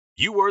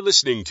You are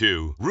listening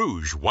to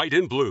Rouge, White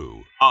and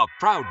Blue, a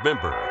proud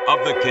member of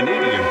the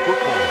Canadian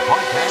Football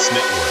Podcast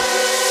Network.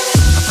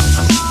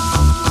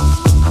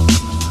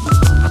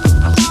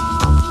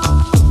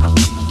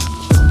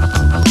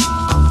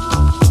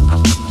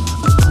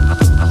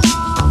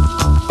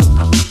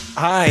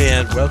 Hi,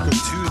 and welcome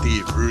to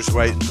the Rouge,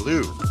 White and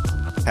Blue.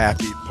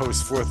 Happy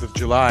post-4th of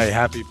July,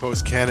 happy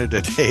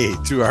post-Canada Day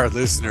to our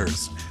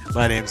listeners.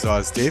 My name's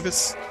Oz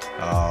Davis.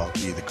 I'll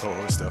be the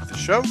co-host of the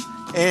show.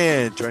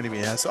 And joining me,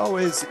 as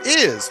always,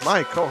 is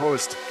my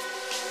co-host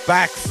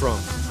back from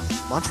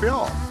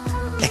Montreal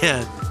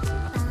and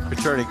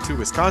returning to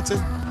Wisconsin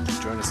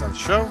to join us on the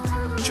show,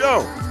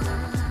 Joe.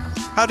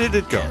 How did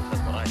it go? Yeah,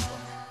 that's what I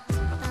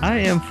thought. I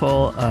am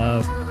full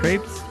of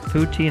crepes,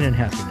 poutine, and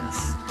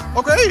happiness.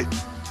 Oh, great.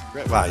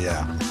 Well,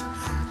 yeah,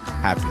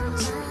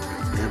 happiness.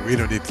 We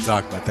don't need to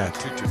talk about that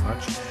too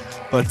much.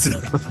 But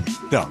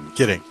no,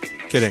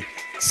 kidding.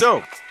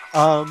 So,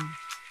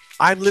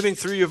 I'm living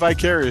through you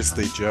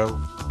vicariously,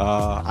 Joe.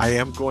 I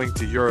am going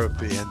to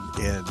Europe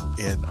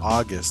in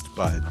August,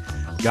 but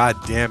god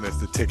damn, if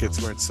the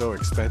tickets weren't so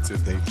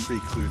expensive, they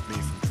preclude me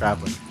from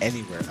traveling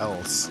anywhere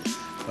else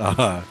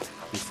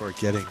before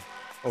getting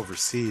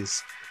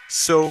overseas.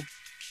 So,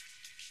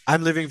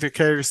 I'm living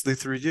vicariously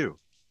through you.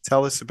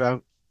 Tell us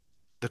about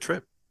the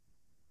trip.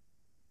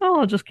 Oh,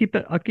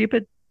 I'll keep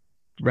it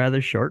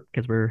rather short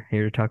because we're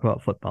here to talk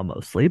about football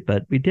mostly,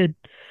 but we did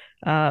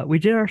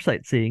our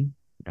sightseeing.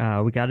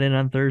 We got in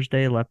on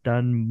Thursday, left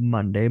on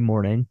Monday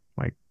morning,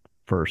 like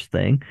first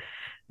thing.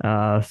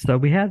 So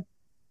we had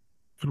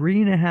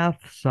 3.5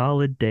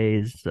 solid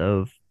days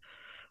of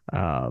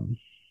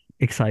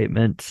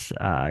excitement.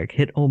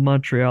 Hit old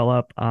Montreal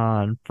up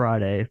on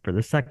Friday for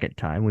the second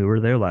time. We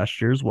were there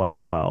last year as well,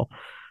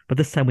 but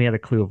this time we had a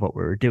clue of what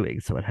we were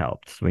doing, so it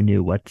helped. So we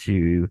knew what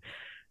to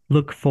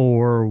look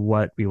for,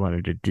 what we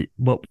wanted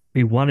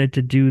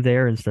to do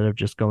there, instead of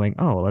just going,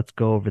 oh, let's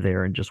go over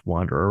there and just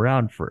wander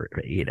around for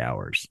 8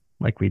 hours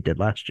like we did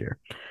last year.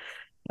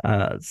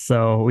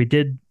 So we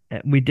did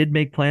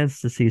make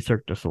plans to see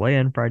Cirque du Soleil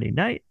on Friday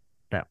night.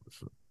 That was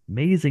an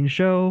amazing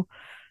show.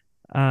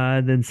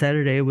 Then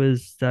Saturday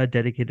was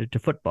dedicated to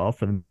football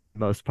for the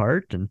most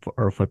part,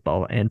 or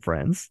football and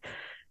friends.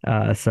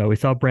 So we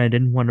saw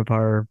Brandon, one of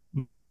our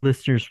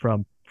listeners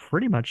from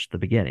pretty much the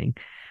beginning.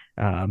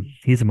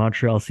 He's a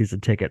Montreal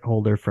season ticket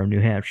holder from New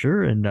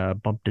Hampshire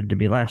and bumped into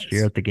me last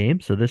year at the game.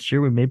 So this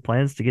year we made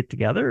plans to get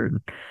together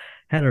and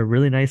had a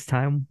really nice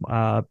time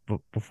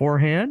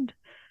beforehand.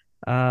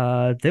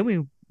 Then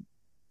we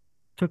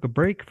took a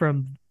break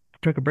from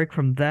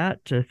that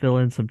to fill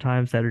in some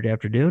time Saturday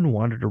afternoon,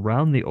 wandered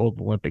around the old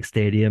Olympic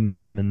Stadium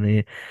and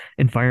the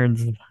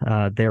environs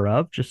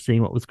thereof, just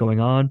seeing what was going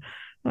on.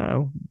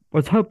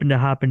 Was hoping to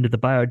hop into the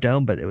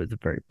Biodome, but it was a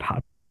very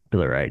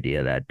popular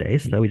idea that day,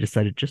 so we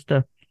decided just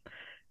to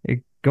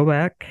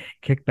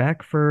kick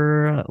back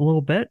for a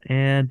little bit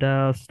and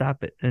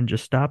stop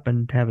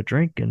and have a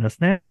drink and a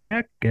snack,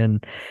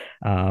 and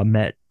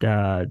met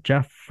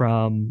Jeff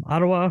from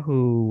Ottawa,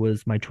 who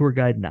was my tour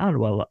guide in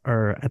Ottawa,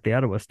 or at the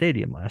Ottawa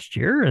Stadium last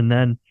year, and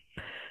then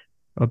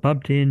I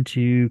bumped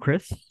into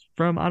Chris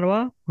from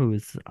Ottawa, who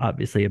is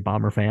obviously a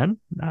Bomber fan.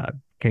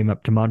 Came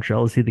up to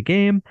Montreal to see the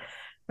game.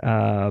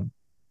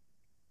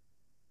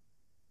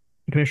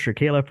 Commissioner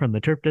Kayla from the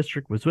Turf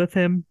District was with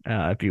him.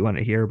 If you want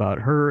to hear about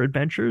her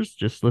adventures,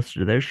 just listen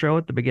to their show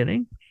at the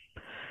beginning.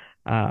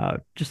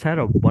 Just had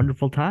a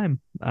wonderful time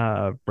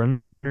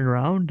running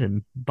around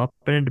and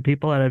bumping into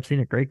people that I've seen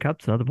at Grey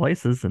Cups and other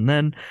places. And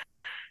then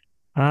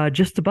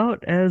just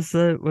about as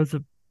I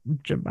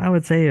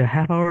would say a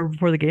half hour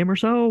before the game or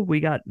so,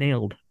 we got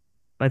nailed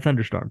by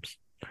thunderstorms.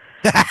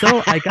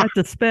 So I got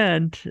to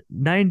spend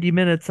 90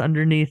 minutes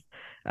underneath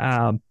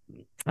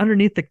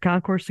the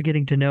concourse,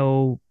 getting to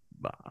know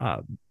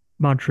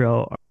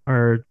Montreal,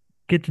 or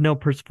get to know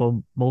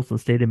Percival Molson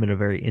Stadium at a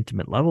very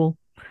intimate level.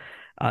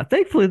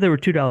 Thankfully, there were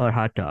 $2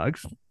 hot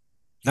dogs.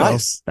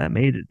 Nice. So that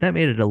made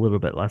it a little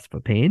bit less of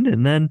a pain.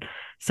 And then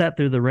sat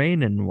through the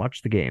rain and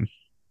watched the game.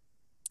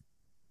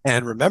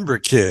 And remember,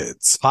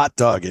 kids, hot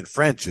dog in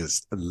French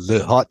is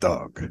le hot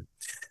dog.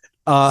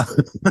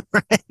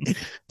 Right.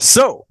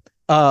 So,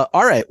 all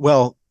right.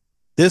 Well,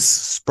 this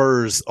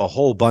spurs a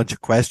whole bunch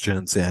of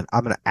questions, and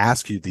I'm going to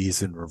ask you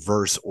these in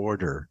reverse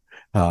order,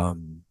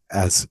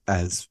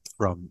 as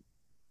from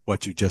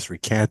what you just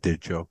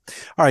recanted, Joe.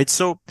 All right.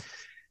 So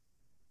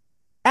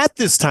at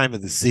this time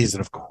of the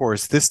season, of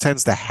course, this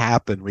tends to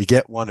happen. We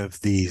get one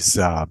of these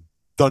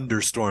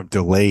thunderstorm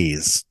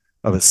delays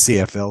of a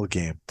CFL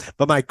game.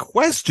 But my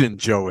question,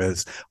 Joe,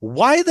 is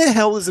why the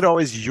hell is it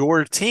always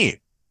your team?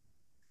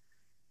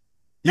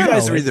 You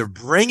guys are either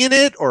bringing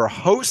it or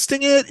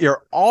hosting it.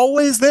 You're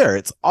always there.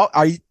 It's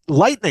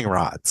lightning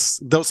rods,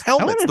 those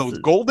helmets, those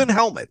golden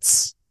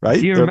helmets,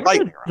 right? Do you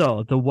remember,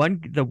 though, the one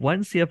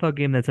CFL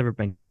game that's ever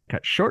been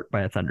cut short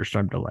by a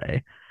thunderstorm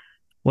delay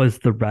was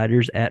the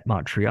Riders at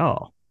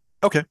Montreal.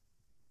 Okay.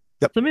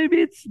 Yep. So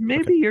maybe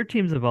your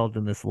team's involved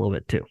in this a little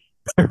bit too.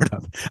 Fair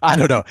enough. I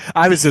don't know.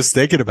 I was just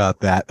thinking about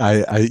that.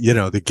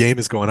 The game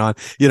is going on.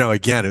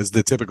 Again, it was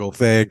the typical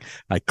thing.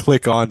 I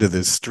click onto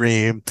the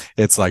stream.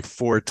 It's like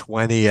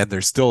 4:20, and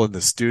they're still in the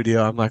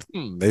studio. I'm like,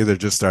 maybe they're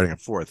just starting at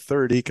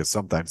 4:30 because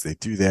sometimes they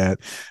do that.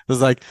 I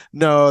was like,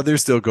 no, they're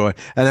still going.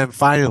 And then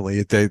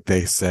finally,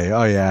 they say,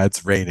 oh yeah,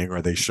 it's raining,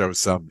 or they show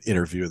some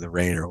interview in the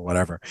rain or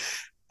whatever.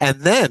 And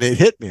then it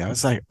hit me. I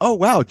was like, oh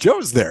wow,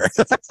 Joe's there.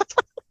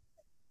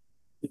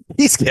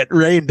 He's getting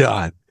rained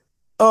on.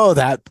 Oh,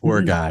 that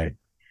poor guy.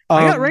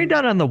 I got rained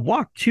on the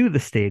walk to the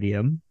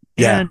stadium,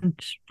 Yeah. and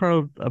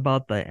probably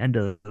about the end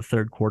of the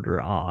third quarter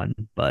on,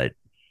 but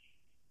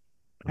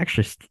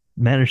actually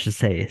managed to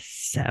stay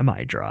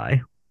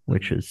semi-dry,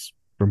 which is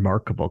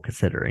remarkable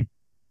considering.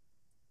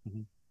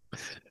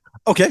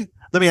 Okay,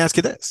 let me ask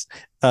you this.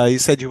 You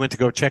said you went to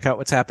go check out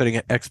what's happening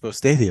at Expo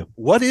Stadium.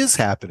 What is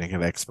happening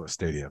at Expo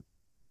Stadium?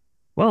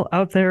 Well,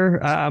 out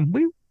there,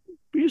 we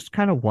just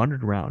kind of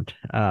wandered around.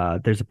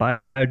 There's a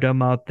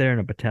biodome out there and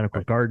a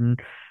botanical garden,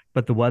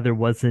 but the weather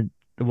wasn't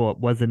it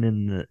wasn't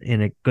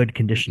in a good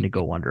condition to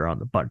go wander on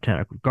the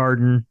botanical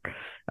garden,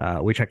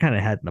 which I kind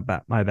of had in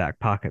my back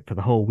pocket for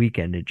the whole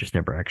weekend. It just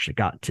never actually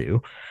got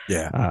to.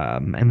 Yeah.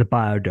 And the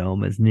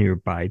biodome is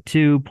nearby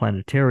too,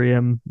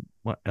 planetarium,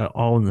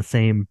 all in the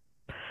same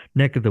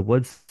neck of the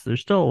woods.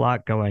 There's still a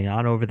lot going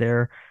on over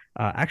there.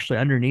 Actually,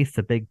 underneath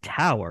the big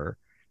tower,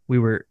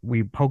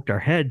 we poked our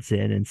heads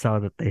in and saw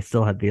that they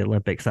still had the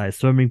Olympic-sized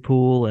swimming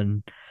pool,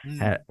 and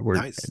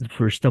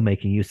we're still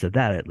making use of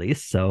that at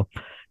least. So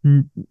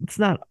it's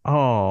not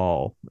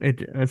all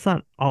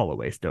a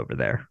waste over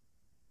there.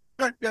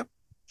 Right. Yeah.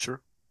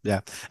 Sure.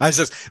 Yeah.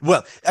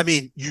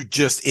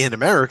 In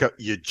America,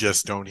 you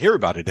just don't hear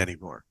about it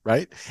anymore,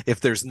 right? If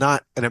there's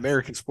not an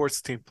American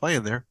sports team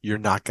playing there, you're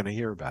not going to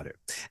hear about it.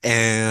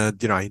 And,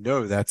 I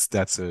know that's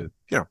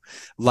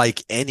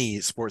like any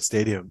sports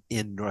stadium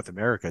in North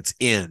America, it's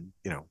in,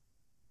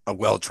 a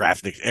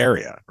well-trafficked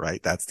area,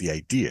 right? That's the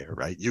idea,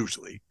 right?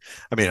 Usually,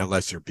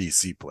 unless you're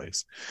BC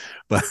place,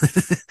 but,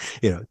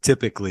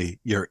 typically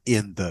you're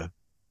in the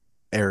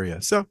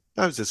area. So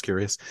I was just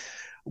curious.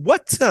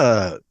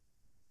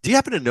 Do you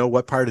happen to know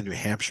what part of New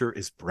Hampshire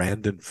is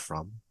Brandon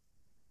from?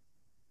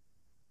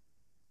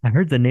 I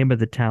heard the name of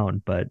the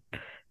town, but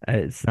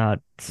it's not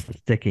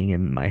sticking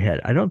in my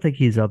head. I don't think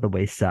he's all the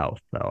way south,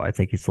 though. I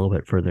think he's a little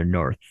bit further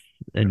north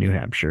in New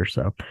Hampshire.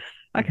 So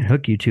I can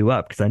hook you two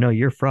up because I know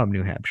you're from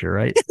New Hampshire,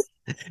 right?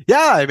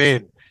 Yeah,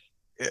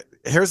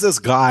 here's this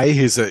guy.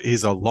 He's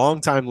a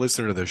longtime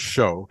listener to the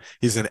show.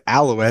 He's an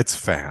Alouettes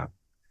fan.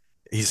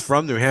 He's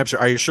from New Hampshire.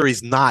 Are you sure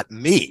he's not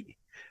me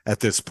at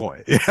this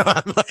point?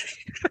 I'm like,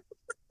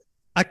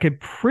 I could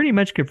pretty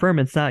much confirm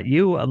it's not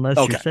you unless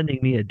you're sending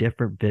me a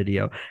different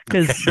video.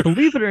 Because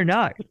believe it or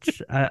not,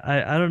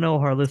 I don't know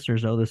if our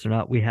listeners know this or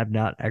not. We have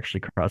not actually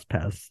crossed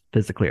paths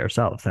physically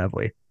ourselves, have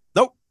we?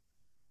 Nope.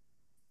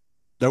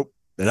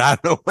 And I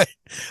don't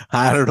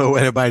know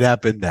when it might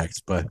happen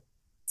next, but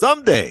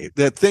someday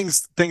that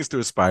things to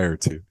aspire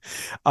to.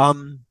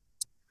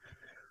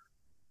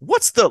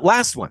 What's the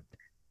last one?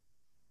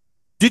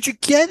 Did you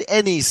get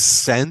any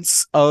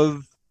sense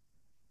of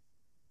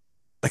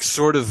like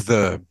sort of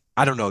the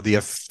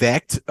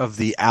effect of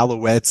the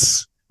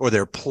Alouettes or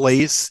their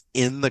place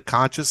in the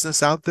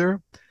consciousness out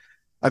there?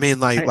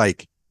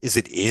 Is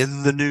it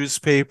in the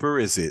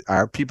newspaper?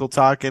 Are people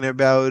talking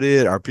about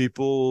it? Are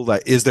people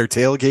is there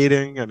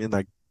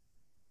tailgating?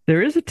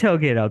 There is a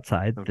tailgate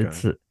outside.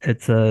 Okay.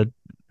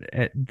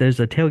 There's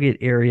a tailgate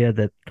area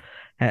that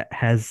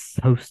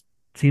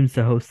seems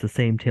to host the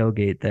same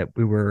tailgate that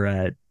we were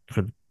at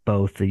for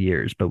both the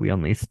years, but we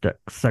only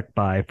stuck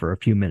by for a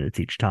few minutes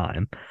each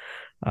time.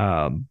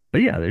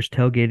 But yeah, there's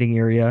tailgating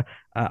area.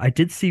 I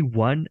did see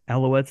one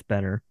Alouettes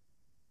banner.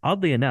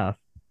 Oddly enough,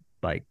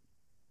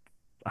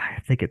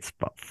 I think it's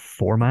about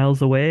 4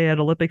 miles away at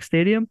Olympic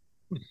Stadium.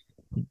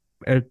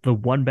 The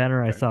one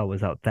banner I saw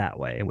was out that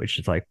way, which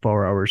is like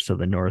 4 hours to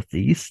the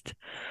northeast,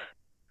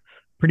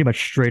 pretty much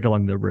straight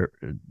along the river.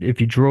 If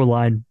you drew a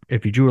line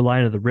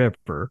of the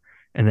river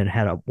and then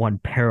had one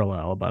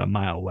parallel about a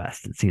mile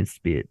west, it seems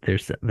to be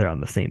they're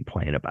on the same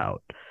plane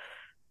about.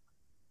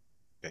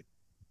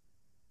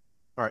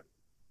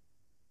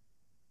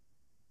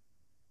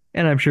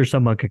 And I'm sure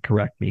someone could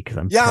correct me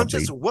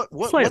because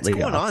what's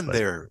going on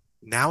there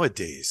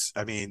nowadays?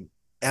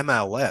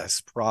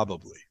 MLS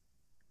probably.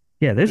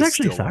 Yeah, there's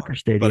actually a soccer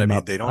stadium,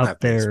 but they don't have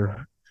there.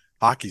 Baseball.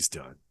 Hockey's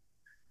done.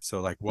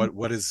 So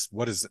what is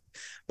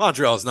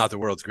Montreal is not the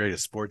world's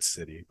greatest sports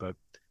city, but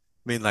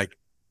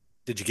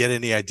did you get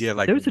any idea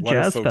there was a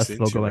jazz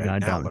festival going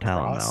on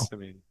downtown now?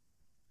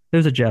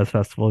 There's a jazz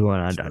festival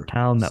going on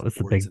downtown. That was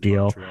the big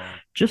deal. Montreal.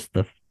 Just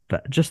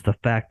the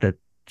fact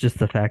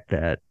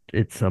that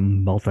it's a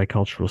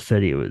multicultural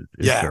city is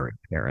very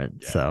apparent.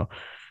 Yeah. So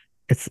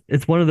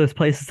it's one of those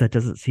places that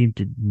doesn't seem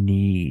to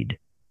need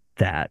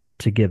that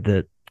to give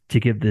this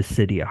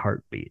city a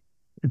heartbeat.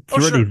 It's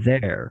already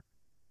there.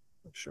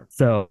 Sure.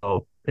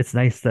 So it's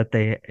nice that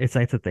they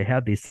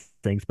have these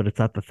things, but it's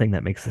not the thing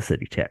that makes the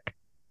city tick.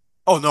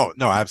 Oh no,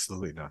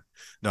 absolutely not.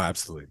 No,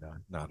 absolutely not.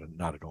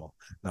 Not at all.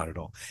 Not at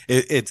all.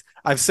 It's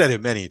I've said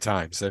it many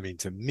times. I mean,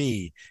 to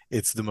me,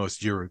 it's the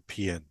most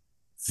European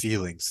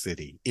feeling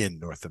city in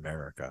North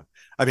America.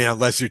 I mean,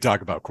 unless you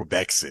talk about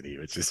Quebec City,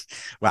 which is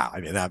wow. I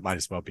mean, that might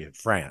as well be in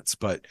France.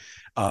 But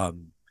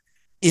um,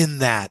 in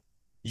that,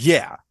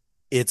 yeah,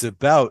 it's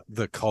about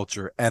the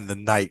culture and the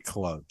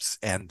nightclubs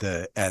and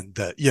the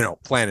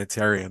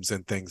planetariums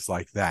and things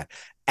like that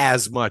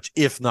as much,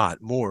 if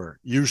not more,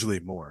 usually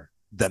more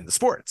than the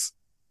sports.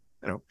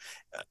 you know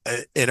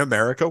in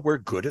America, we're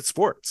good at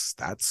sports.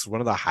 That's one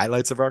of the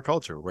highlights of our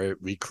culture, where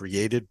we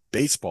created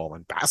baseball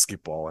and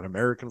basketball and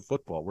American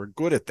football. We're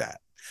good at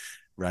that,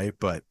 right?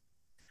 But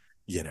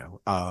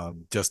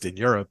just in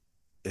Europe,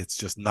 it's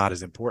just not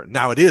as important.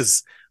 Now it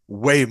is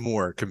way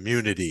more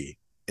community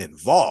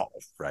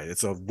involved, right?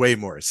 It's a way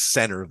more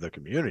center of the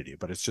community,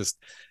 but it's just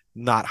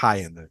not high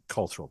in the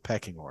cultural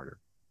pecking order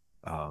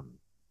out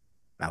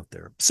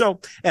there.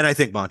 So, and I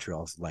think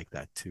Montreal's like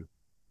that too.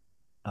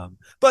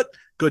 But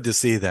good to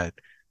see that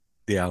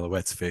the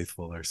Alouettes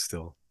faithful are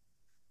still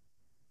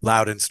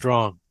loud and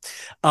strong.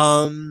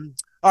 All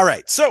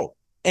right. So,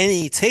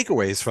 any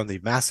takeaways from the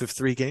massive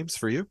 3 games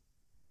for you?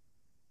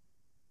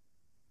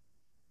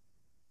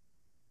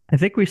 I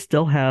think we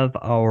still have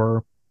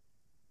our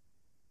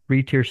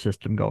 3-tier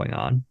system going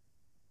on,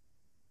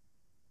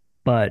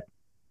 but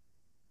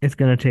it's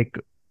going to take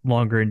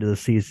longer into the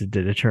season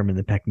to determine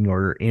the pecking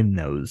order in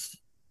those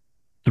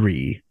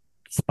 3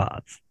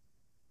 spots.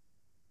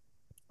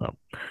 So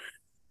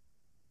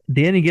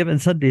the any given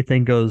Sunday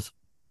thing goes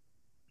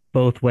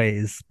both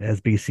ways,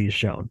 as BC's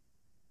shown.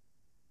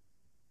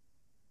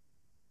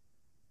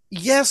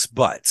 Yes,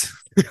 but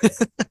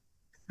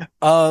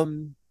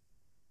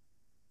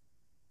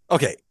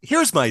okay,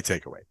 here's my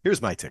takeaway.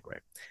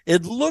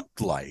 It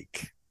looked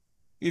like,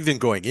 even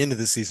going into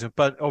the season,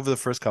 but over the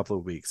first couple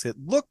of weeks, it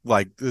looked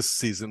like this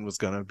season was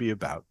going to be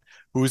about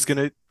who's going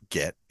to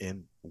get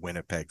in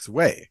Winnipeg's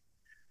way.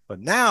 But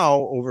now,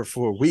 over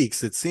 4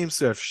 weeks, it seems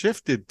to have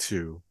shifted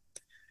to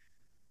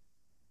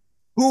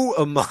who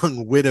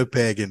among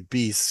Winnipeg and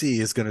BC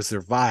is going to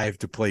survive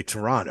to play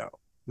Toronto,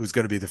 who's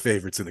going to be the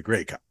favorites in the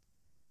Grey Cup.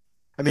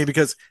 I mean,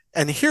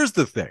 and here's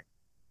the thing.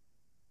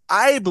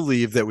 I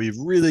believe that we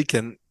really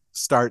can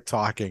start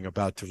talking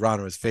about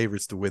Toronto as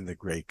favorites to win the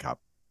Grey Cup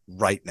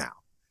right now.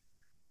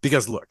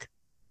 Because look,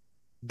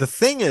 the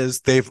thing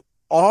is, they've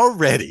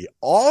already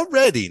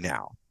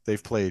now,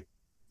 they've played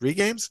 3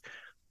 games.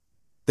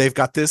 They've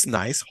got this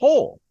nice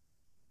hole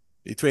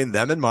between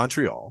them and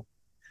Montreal.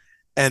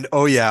 And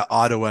oh yeah,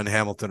 Ottawa and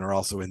Hamilton are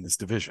also in this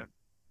division.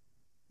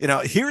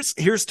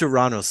 Here's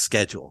Toronto's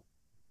schedule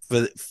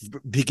for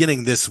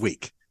beginning this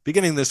week.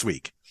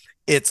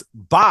 It's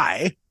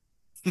bye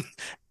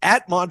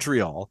at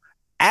Montreal,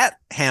 at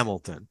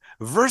Hamilton,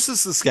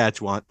 versus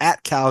Saskatchewan,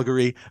 at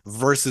Calgary,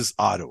 versus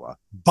Ottawa.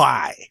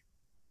 Bye.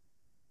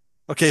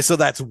 Okay, so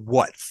that's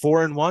what,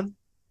 4-1?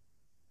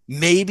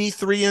 Maybe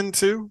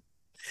 3-2?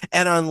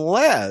 And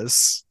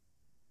unless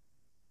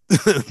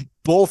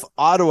both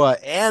Ottawa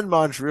and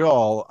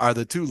Montreal are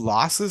the 2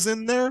 losses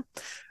in there,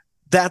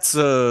 that's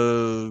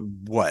a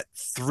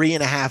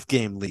 3.5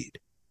 game lead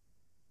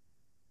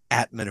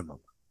at minimum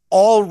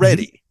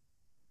already,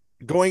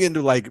 going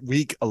into like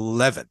week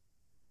 11.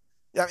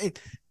 I mean,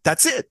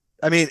 that's it.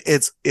 I mean,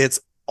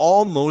 it's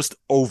almost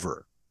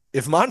over.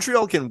 If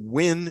Montreal can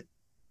win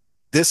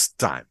this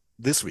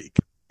week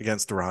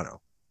against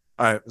Toronto,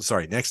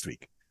 next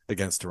week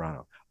against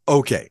Toronto,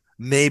 okay,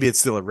 maybe it's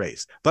still a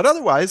race. But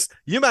otherwise,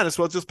 you might as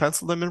well just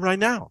pencil them in right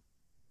now.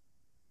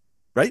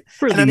 Right?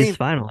 For the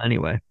final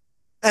anyway.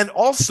 And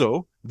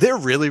also, they're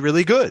really,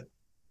 really good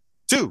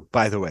too,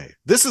 by the way.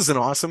 This is an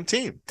awesome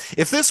team.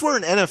 If this were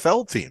an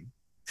NFL team,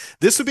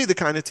 this would be the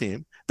kind of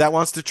team that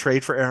wants to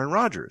trade for Aaron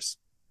Rodgers.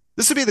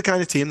 This would be the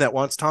kind of team that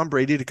wants Tom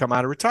Brady to come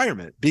out of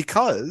retirement,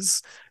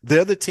 because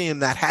they're the team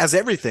that has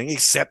everything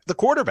except the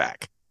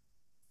quarterback,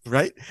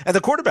 right? And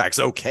the quarterback's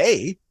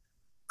okay.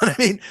 I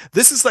mean,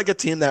 this is like a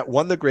team that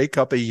won the Grey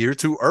Cup a year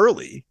too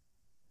early.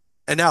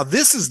 And now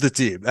this is the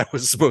team that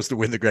was supposed to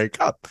win the Grey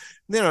Cup.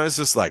 It's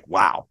just like,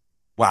 wow.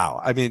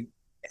 I mean,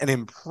 an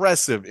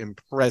impressive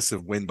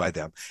win by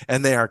them.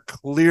 And they are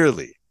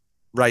clearly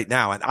right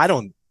now, and I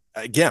don't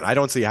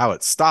see how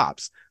it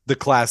stops, the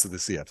class of the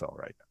CFL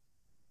right now.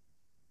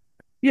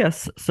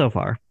 Yes, so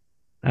far.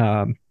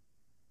 Yeah,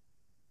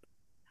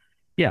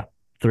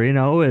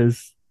 3-0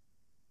 is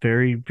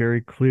very,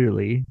 very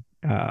clearly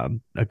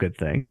a good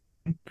thing.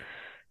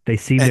 They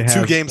seem to have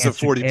 2 games of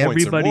 40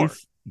 points or more.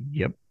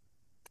 Yep.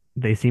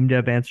 They seem to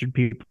have answered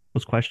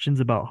people's questions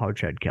about how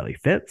Chad Kelly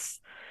fits.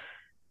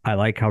 I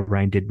like how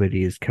Ryan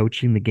Dinwiddie is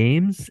coaching the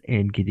games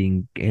and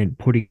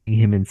putting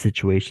him in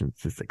situations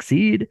to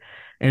succeed.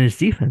 And his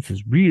defense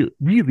has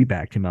really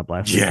backed him up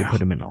last week to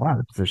put him in a lot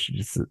of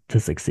positions to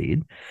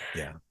succeed.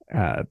 Yeah.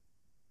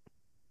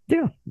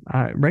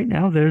 Right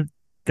now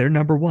they're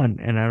number 1,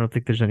 and I don't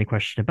think there's any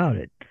question about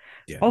it.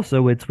 Yeah.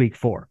 Also, it's week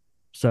 4,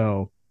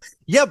 so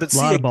yeah, but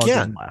see,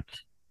 again,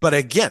 left. but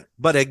again,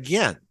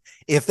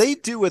 if they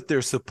do what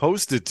they're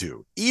supposed to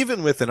do,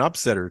 even with an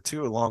upset or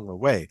two along the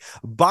way,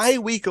 by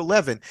week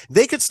 11,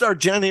 they could start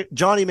Johnny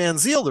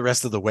Manziel the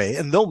rest of the way,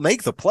 and they'll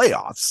make the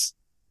playoffs.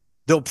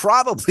 They'll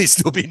probably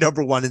still be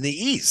number one in the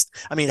East.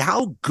 I mean,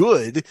 how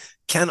good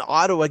can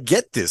Ottawa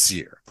get this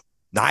year?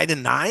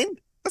 9-9?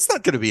 That's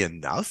not going to be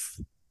enough.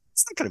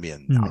 It's not going to be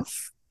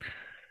enough.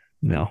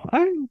 No,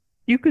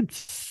 you could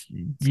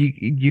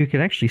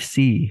actually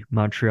see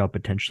Montreal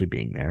potentially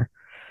being there.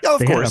 Yeah,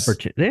 of course.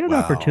 They had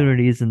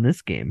opportunities in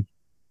this game,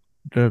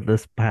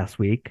 this past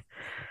week,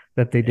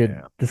 that they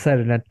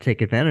decided not to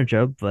take advantage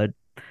of, but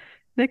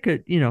they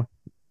could,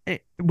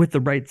 with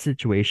the right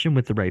situation,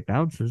 with the right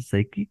bounces,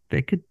 they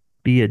could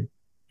be a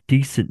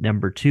decent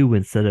number two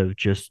instead of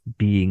just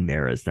being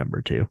there as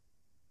number two.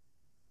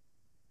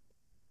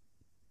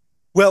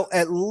 Well,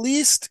 at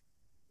least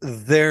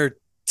their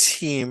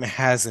team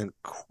hasn't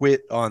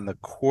quit on the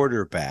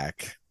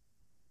quarterback,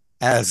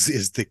 as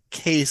is the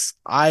case,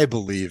 I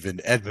believe, in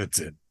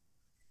Edmonton.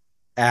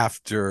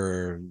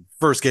 After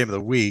first game of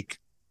the week,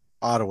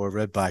 Ottawa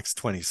Redblacks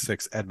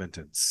 26,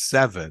 Edmonton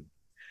 7.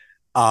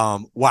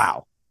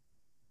 Wow.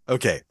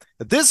 Okay.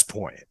 At this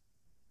point,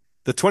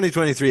 the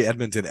 2023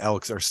 Edmonton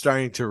Elks are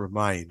starting to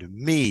remind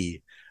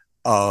me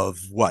of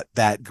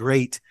that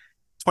great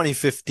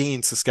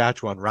 2015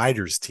 Saskatchewan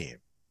Riders team.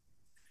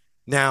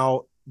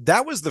 Now,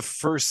 that was the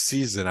first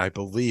season, I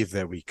believe,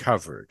 that we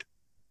covered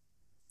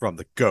from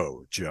the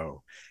go,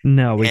 Joe.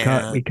 No,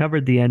 we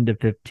covered the end of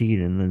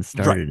 15 and then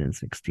started in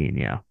 16,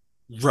 yeah.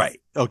 Right.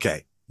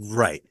 Okay.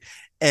 Right.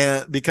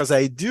 And because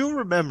I do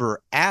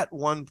remember at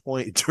one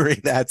point during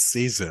that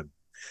season,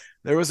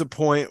 there was a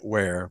point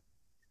where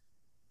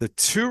the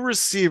two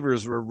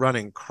receivers were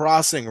running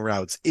crossing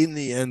routes in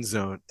the end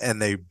zone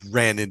and they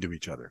ran into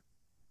each other.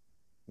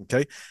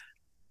 Okay.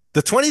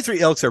 The 23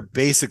 Elks are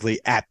basically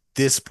at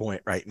this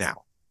point right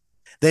now.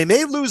 They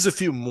may lose a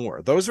few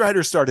more. Those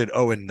Riders started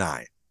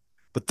 0-9,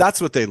 but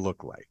that's what they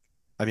look like.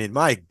 I mean,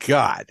 my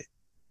God,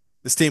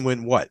 this team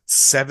went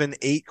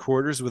 7-8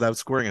 quarters without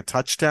scoring a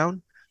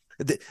touchdown.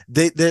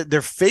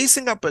 They're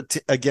facing up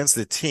against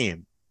the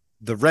team,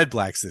 the Red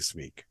Blacks this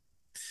week,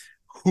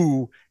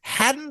 who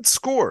hadn't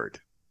scored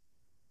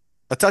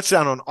a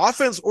touchdown on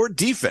offense or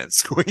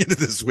defense going into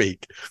this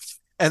week,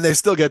 and they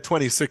still get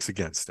 26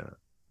 against them.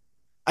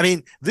 I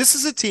mean, this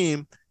is a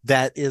team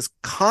that is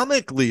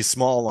comically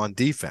small on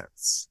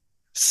defense,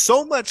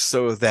 so much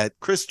so that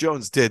Chris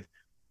Jones did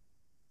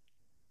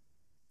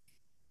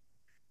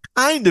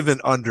kind of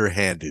an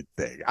underhanded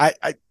thing.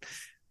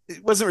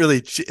 It wasn't really,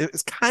 it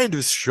was kind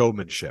of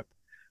showmanship,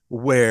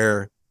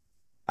 where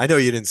I know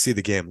you didn't see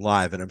the game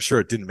live, and I'm sure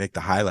it didn't make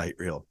the highlight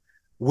reel,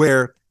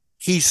 where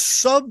he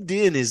subbed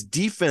in his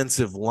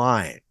defensive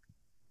line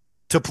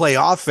to play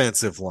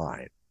offensive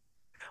line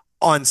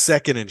on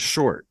second and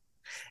short.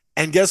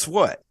 And guess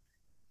what?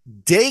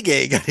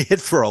 Dege got hit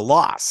for a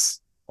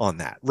loss on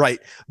that, right?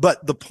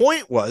 But the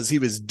point was he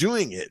was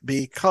doing it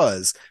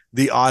because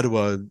the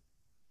Ottawa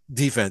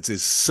defense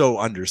is so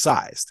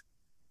undersized.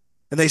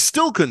 And they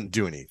still couldn't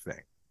do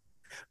anything.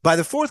 By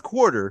the fourth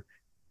quarter,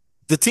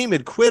 the team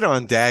had quit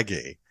on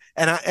Dage.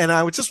 And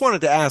I just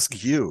wanted to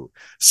ask you,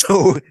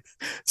 so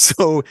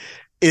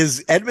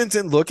is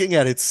Edmonton looking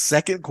at its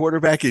second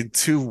quarterback in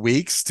 2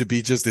 weeks to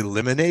be just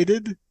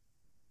eliminated?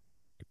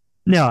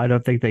 No, I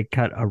don't think they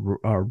cut a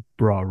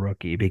raw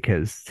rookie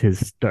because his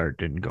start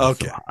didn't go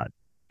so hot.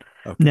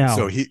 Okay. No,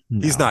 so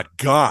he's not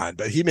gone,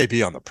 but he may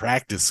be on the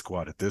practice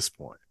squad at this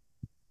point.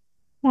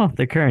 Well,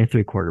 they're carrying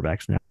 3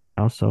 quarterbacks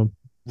now, so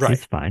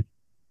he's fine.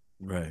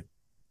 Right.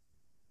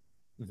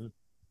 Mm-hmm.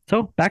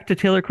 So back to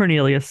Taylor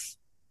Cornelius.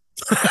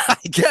 I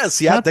guess,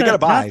 yeah, they got to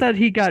buy. Not that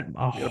he got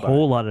a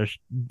whole lot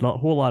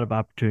of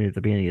opportunity at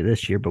the beginning of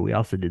this year, but we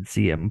also did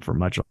see him for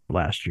much of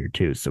last year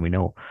too. So we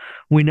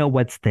know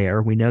what's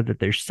there. We know that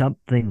there's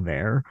something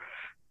there.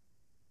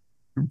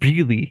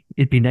 Really,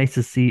 it'd be nice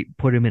to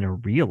put him in a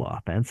real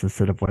offense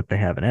instead of what they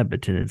have in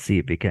Edmonton and see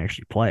if he can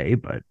actually play.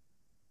 But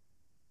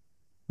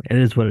it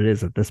is what it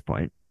is at this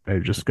point. They're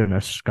just going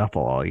to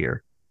scuffle all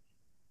year.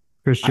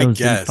 Chris Jones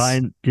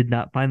did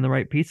not find the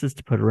right pieces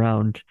to put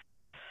around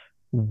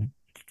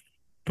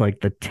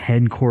like the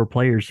 10 core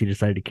players he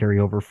decided to carry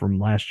over from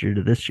last year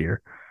to this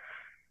year.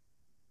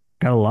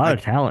 Got a lot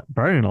of talent,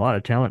 brought in a lot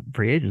of talent in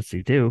free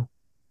agency too.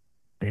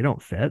 They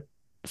don't fit.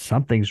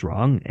 Something's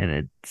wrong, and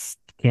it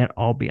can't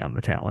all be on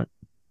the talent.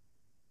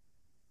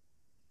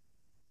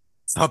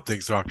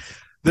 Something's wrong.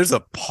 There's a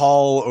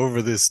pall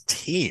over this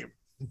team.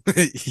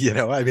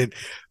 I mean,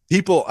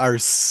 people are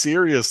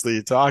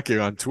seriously talking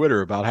on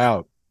Twitter about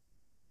how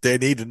they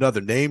need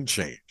another name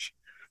change.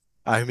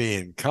 I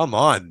mean, come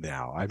on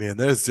now. I mean,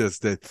 there's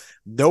just that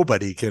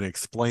nobody can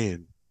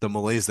explain the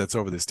malaise that's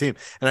over this team.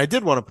 And I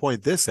did want to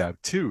point this out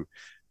too,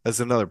 as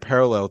another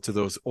parallel to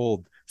those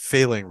old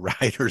failing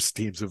Riders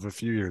teams of a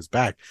few years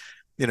back.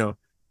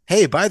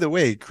 Hey, by the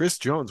way, Chris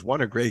Jones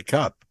won a Grey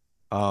Cup.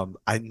 I'm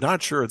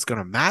not sure it's going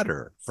to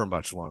matter for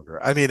much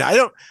longer. I mean, I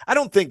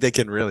don't think they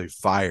can really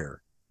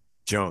fire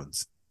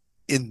Jones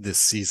in this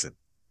season.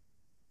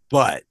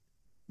 But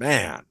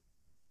man,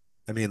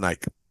 I mean,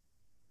 like,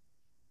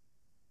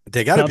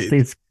 They got to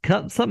be.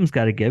 Something's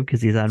got to give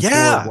because he's on 4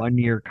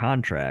 1-year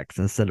contracts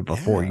instead of a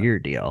 4-year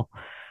deal.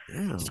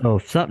 Yeah. So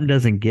if something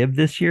doesn't give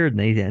this year and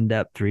they end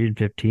up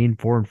 3-15,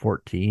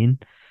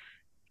 4-14,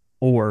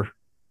 or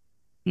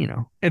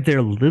if they're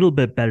a little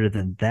bit better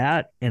than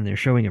that and they're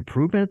showing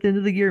improvement at the end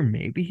of the year,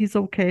 maybe he's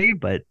okay.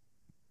 But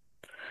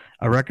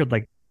a record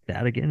like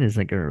that again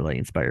isn't going to really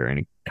inspire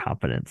any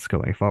confidence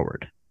going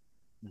forward.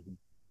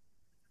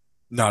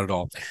 Not at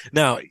all.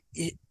 Now,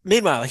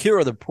 meanwhile, here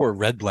are the poor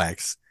Red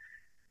Blacks.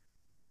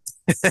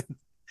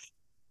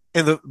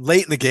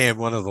 Late in the game,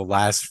 one of the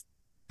last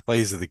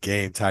plays of the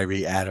game,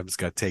 Tyree Adams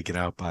got taken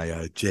out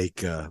by Jake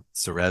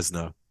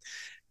Ceresna,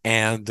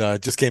 and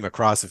just came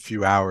across a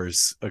few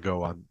hours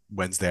ago on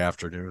Wednesday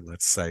afternoon,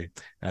 let's say,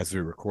 as we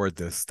record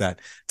this, that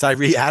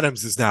Tyree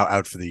Adams is now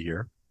out for the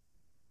year.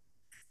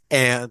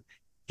 And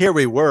here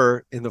we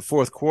were in the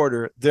fourth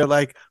quarter. They're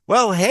like,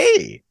 well,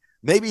 hey,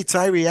 maybe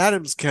Tyree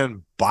Adams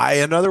can buy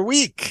another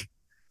week.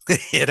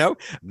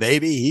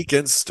 Maybe he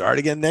can start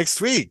again next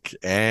week.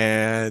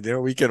 And,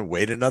 we can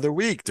wait another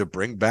week to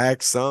bring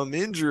back some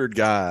injured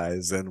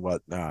guys and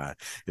whatnot.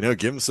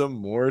 Give him some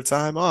more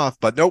time off.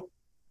 But nope.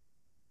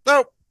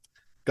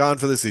 Gone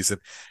for the season.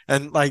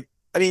 And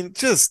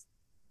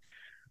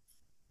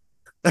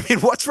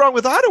what's wrong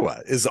with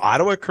Ottawa? Is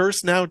Ottawa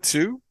cursed now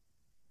too?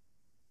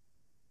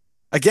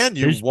 Again,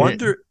 you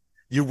wonder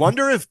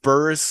if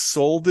Burris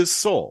sold his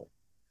soul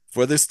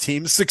for this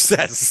team's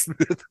success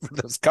for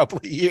those couple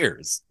of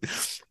years.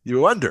 You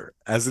wonder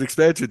as an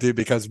expansion team,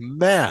 because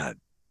man,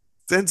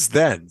 since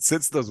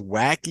those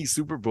wacky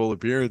Super Bowl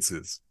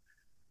appearances,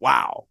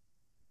 wow,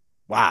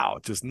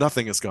 just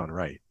nothing has gone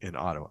right in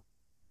Ottawa.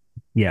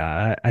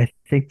 Yeah, I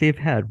think they've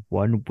had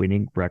one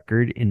winning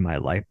record in my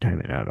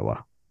lifetime in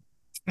Ottawa.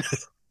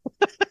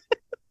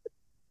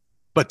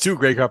 But 2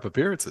 Grey Cup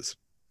appearances.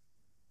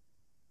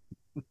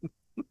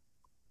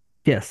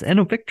 Yes, and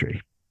a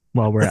victory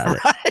while we're at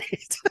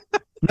it.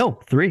 No,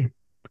 3.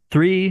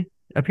 3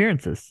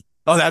 appearances.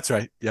 Oh, that's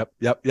right. Yep.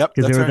 Because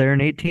they were there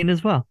in 18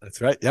 as well. That's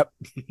right. Yep.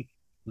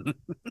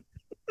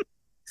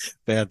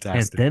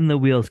 Fantastic. And then the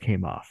wheels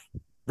came off.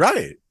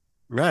 Right.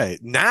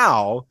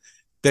 Now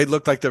they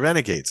look like the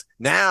Renegades.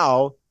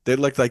 Now they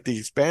look like the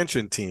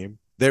expansion team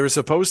they were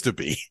supposed to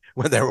be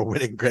when they were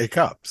winning Grey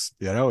Cups.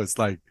 It's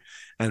like,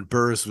 and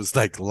Burris was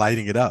like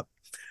lighting it up.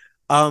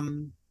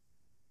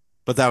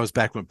 But that was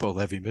back when Bo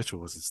Levi-Mitchell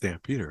was a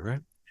Stampeder,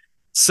 right?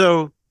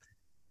 So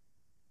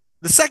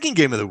the second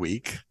game of the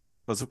week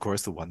was, of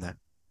course, the one that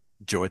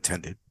Joe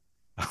attended.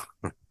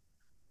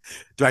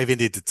 Do I even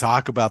need to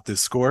talk about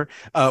this score?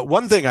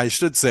 One thing I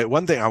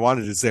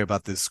wanted to say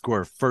about this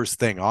score, first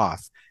thing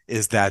off,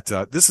 is that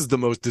this is the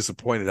most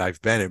disappointed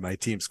I've been in my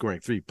team scoring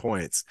 3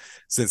 points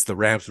since the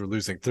Rams were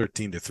losing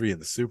 13-3 in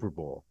the Super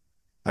Bowl.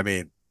 I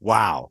mean,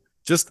 wow,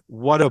 just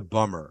what a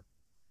bummer.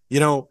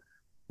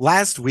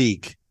 Last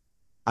week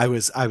I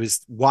was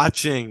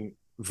watching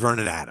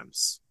Vernon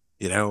Adams,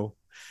 and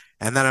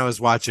then I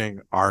was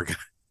watching our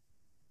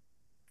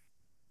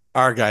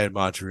guy in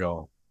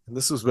Montreal, and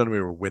this was when we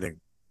were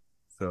winning.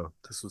 So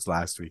this was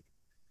last week.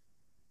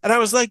 And I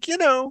was like,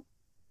 to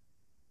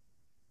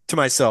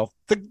myself,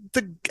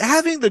 the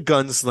having the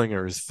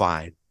gunslinger is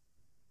fine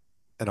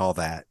and all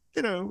that.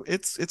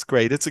 It's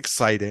great. It's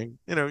exciting.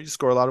 You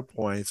score a lot of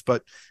points,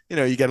 but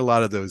you get a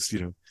lot of those,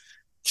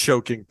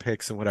 choking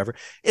picks and whatever.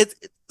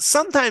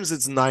 Sometimes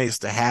it's nice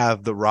to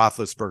have the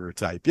Roethlisberger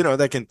type,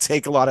 that can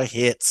take a lot of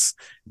hits,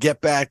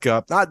 get back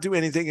up, not do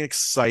anything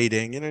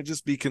exciting,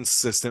 just be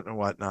consistent and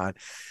whatnot.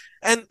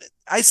 And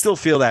I still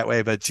feel that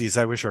way, but geez,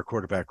 I wish our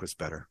quarterback was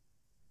better.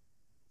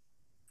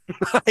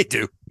 I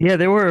do. Yeah,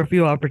 there were a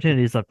few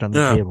opportunities left on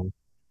the table.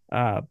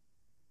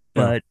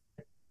 But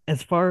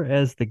as far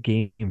as the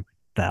game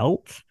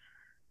felt,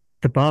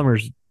 the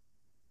Bombers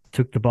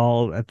took the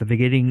ball at the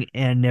beginning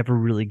and never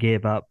really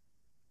gave up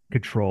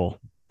control.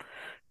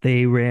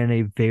 They ran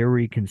a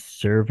very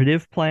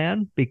conservative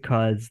plan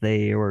because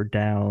they were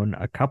down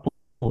a couple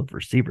of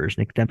receivers.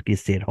 Nick Dempsey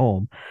stayed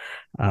home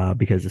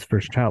because his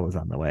first child was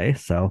on the way.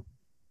 So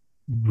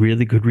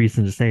really good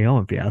reason to stay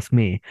home, if you ask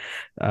me.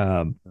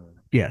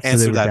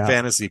 Answer that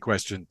fantasy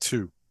question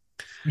too.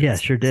 Yeah,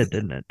 sure did,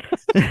 didn't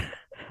it?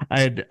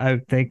 I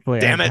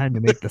thankfully had time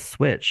to make the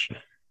switch.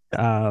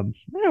 It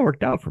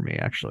worked out for me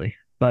actually,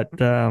 but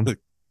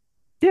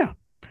yeah,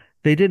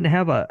 they didn't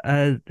have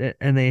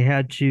and they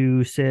had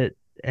to sit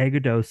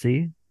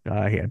Agudosi.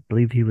 I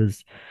believe he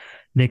was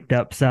nicked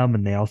up some,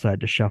 and they also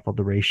had to shuffle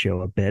the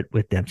ratio a bit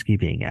with Dembski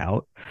being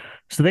out.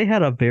 So they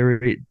had a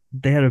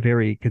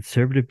very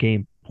conservative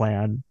game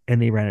plan,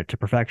 and they ran it to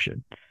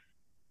perfection.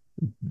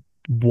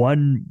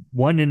 One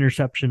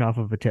interception off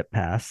of a tip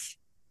pass,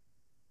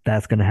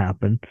 that's going to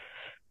happen.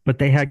 But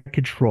they had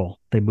control.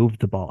 They moved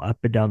the ball up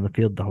and down the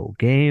field the whole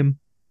game.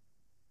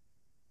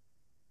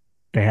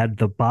 They had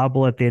the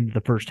bobble at the end of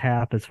the first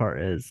half as far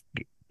as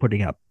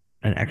putting up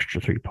an extra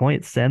 3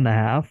 points in the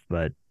half.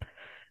 But,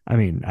 I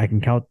mean, I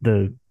can count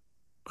the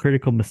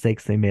critical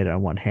mistakes they made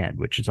on one hand,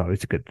 which is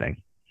always a good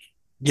thing.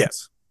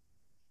 Yes.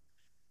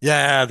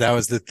 Yeah, that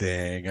was the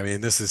thing. I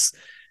mean, this is,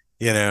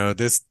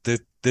 this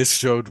this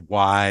showed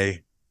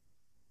why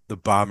the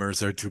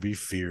Bombers are to be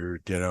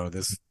feared. They're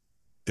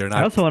I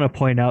not. also want to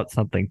point out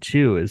something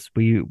too, is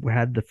we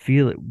had the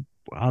feel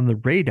on the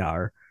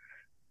radar.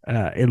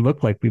 It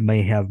looked like we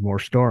may have more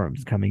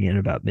storms coming in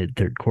about mid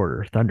third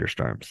quarter,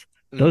 thunderstorms.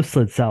 Those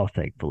slid south,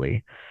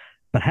 thankfully.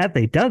 But had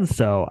they done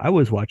so, I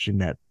was watching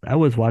for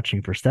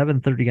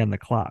 7:30 on the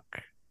clock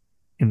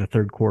in the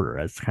third quarter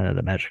as kind of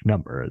the magic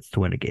number as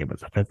to when a game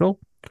was official.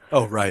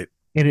 Oh, right.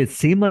 And it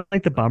seemed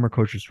like the Bomber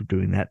coaches were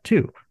doing that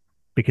too,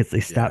 because they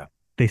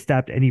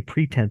stopped any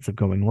pretense of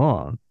going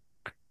long,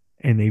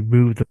 and they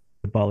moved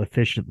the ball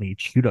efficiently,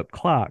 chewed up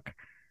clock,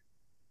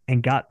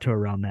 and got to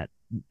around that.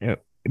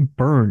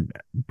 Burned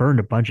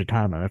a bunch of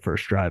time on the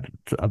first drive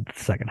of the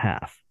second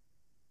half.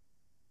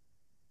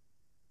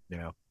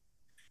 Yeah.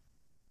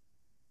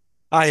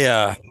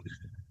 I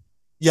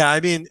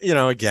mean,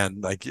 again,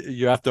 like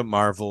you have to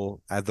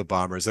marvel at the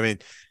Bombers. I mean,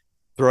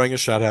 throwing a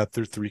shutout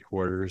through three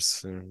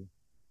quarters,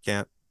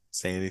 can't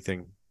say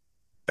anything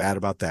bad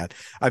about that.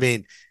 I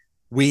mean,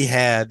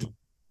 the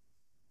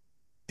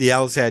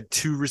Owls had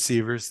two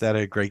receivers that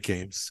had great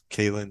games: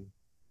 Julian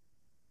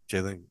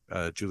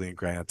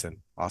Grant, and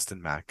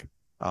Austin Mack.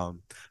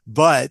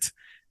 But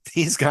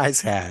these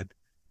guys had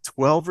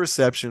 12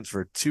 receptions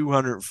for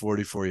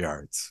 244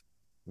 yards.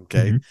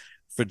 Okay. Mm-hmm.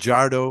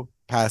 Fajardo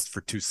passed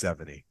for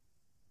 270.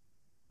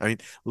 I mean,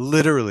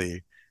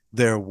 literally,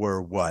 there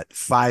were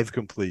 5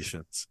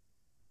 completions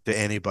to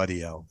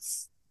anybody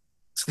else,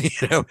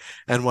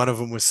 and one of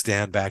them was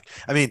stand back.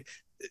 I mean,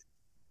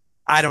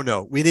 I don't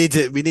know. We need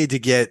to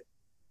get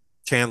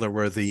Chandler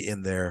Worthy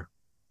in there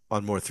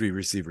on more 3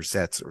 receiver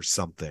sets or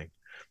something.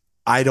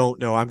 I don't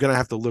know. I'm going to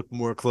have to look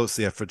more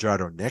closely at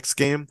Fajardo next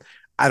game.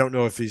 I don't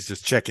know if he's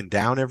just checking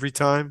down every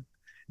time.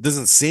 It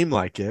doesn't seem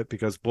like it,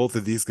 because both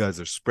of these guys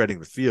are spreading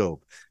the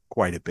field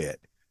quite a bit.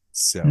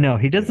 So no,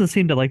 he doesn't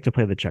seem to like to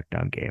play the check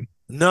down game.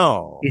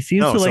 No. He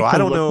seems to like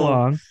to look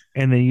long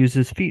and then use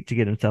his feet to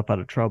get himself out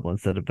of trouble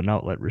instead of an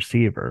outlet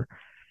receiver.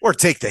 Or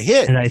take the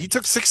hit. He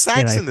took 6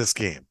 sacks in this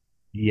game.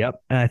 Yep.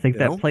 And I think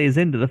that plays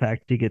into the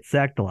fact he gets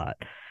sacked a lot.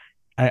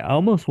 I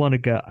almost want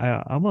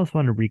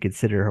to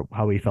reconsider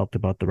how he felt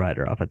about the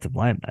Rider offensive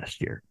line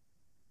last year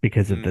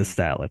because of this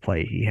style of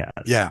play he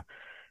has. Yeah.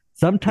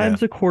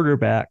 Sometimes a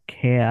quarterback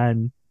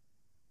can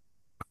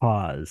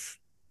cause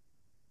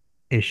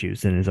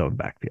issues in his own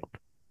backfield.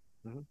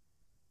 Mm-hmm.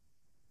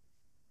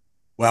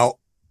 Well,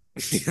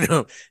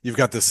 you've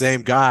got the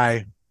same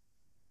guy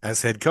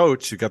as head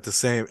coach. You've got the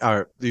same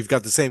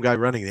guy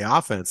running the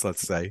offense,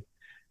 let's say.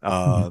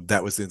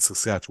 That was in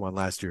Saskatchewan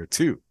last year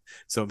too.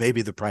 So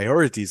maybe the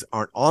priorities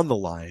aren't on the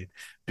line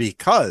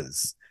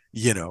because,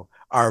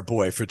 our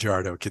boy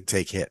Fajardo can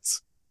take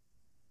hits.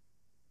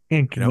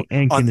 And can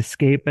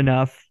escape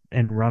enough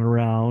and run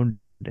around,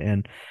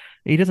 and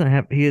he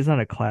is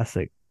not a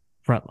classic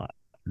front line.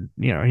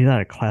 He's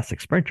not a classic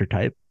sprinter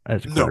type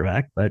as a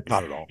quarterback, but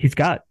not at all. He's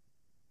got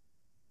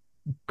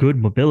good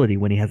mobility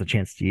when he has a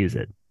chance to use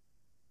it.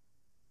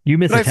 You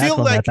miss a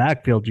tackle in that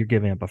backfield, you're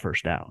giving up a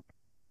first down.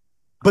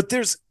 But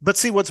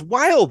see, what's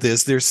wild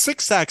is there's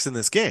 6 sacks in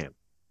this game.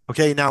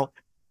 Okay, now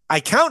I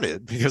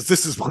counted, because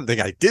this is one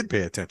thing I did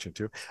pay attention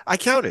to. I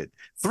counted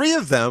 3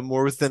 of them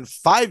were within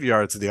 5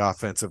 yards of the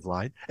offensive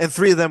line, and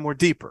 3 of them were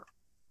deeper.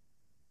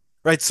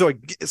 Right, so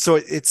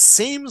it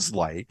seems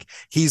like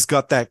he's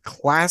got that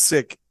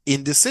classic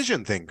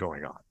indecision thing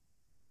going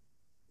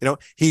on.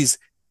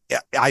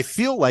 I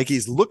feel like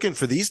he's looking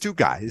for these 2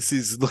 guys.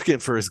 He's looking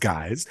for his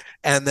guys,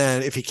 and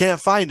then if he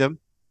can't find them,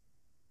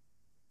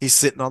 he's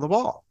sitting on the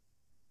ball.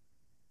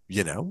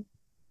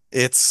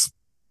 It's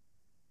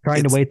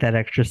trying to wait that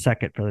extra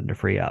second for them to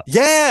free up.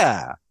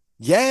 Yeah,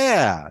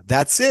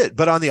 that's it.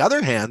 But on the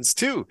other hands,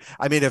 too,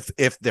 I mean,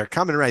 if they're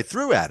coming right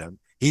through at him,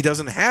 he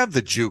doesn't have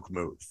the juke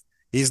move.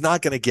 He's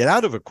not going to get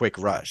out of a quick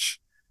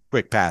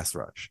pass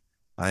rush.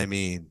 I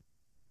mean,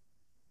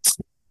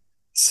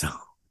 so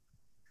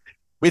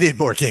we need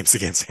more games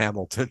against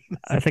Hamilton.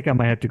 I think I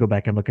might have to go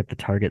back and look at the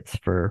targets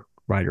for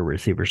Rider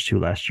receivers too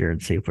last year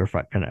and see if we're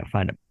going to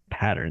find a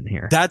pattern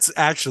here. That's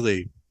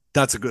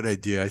a good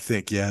idea. I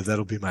think,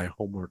 that'll be my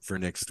homework for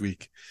next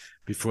week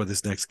before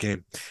this next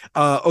game.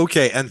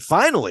 Okay. And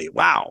finally,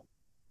 wow.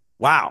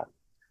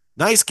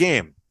 Nice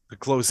game to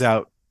close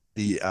out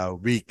the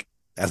week,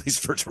 at least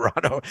for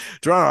Toronto.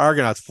 Toronto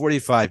Argonauts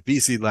 45,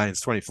 BC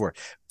Lions 24.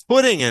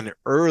 Putting an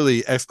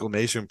early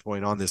exclamation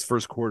point on this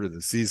first quarter of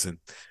the season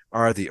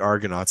are the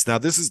Argonauts. Now,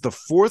 this is the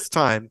 4th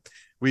time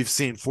we've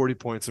seen 40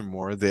 points or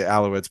more. The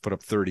Alouettes put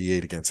up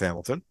 38 against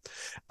Hamilton.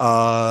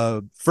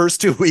 First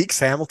 2 weeks,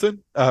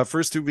 Hamilton.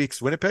 First 2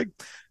 weeks, Winnipeg.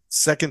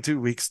 Second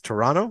 2 weeks,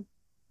 Toronto.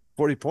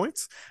 40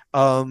 points.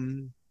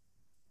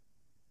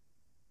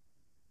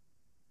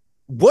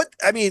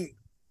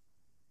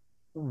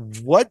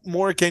 What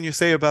more can you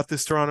say about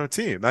this Toronto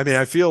team? I mean,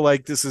 I feel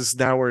like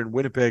we're in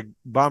Winnipeg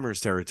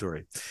Bombers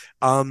territory.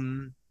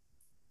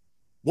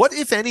 What,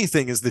 if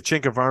anything, is the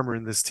chink of armor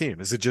in this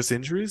team? Is it just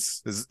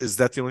injuries? Is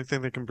that the only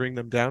thing that can bring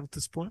them down at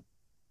this point?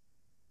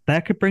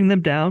 That could bring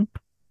them down,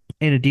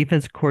 and a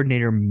defense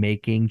coordinator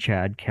making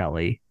Chad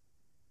Kelly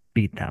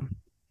beat them.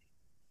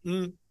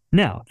 Mm.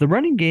 Now, the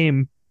running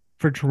game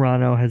for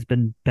Toronto has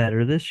been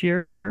better this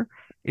year.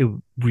 It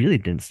really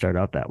didn't start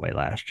out that way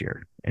last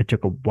year. It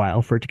took a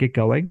while for it to get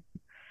going.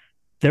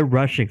 They're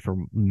rushing for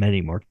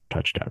many more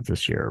touchdowns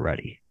this year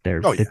already.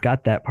 Oh yeah, They've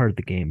got that part of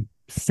the game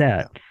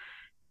set. yeah.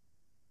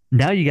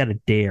 Now you got to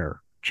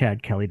dare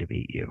Chad Kelly to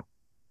beat you.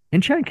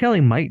 And Chad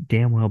Kelly might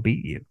damn well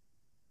beat you.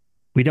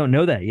 We don't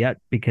know that yet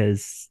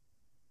because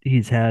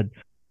he's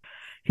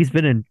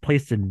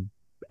placed in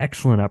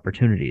excellent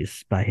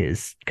opportunities by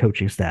his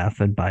coaching staff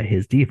and by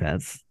his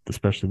defense,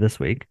 especially this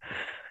week.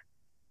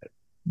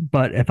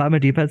 But if I'm a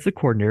defensive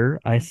coordinator,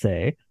 I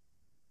say,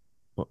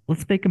 well,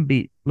 let's make him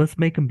beat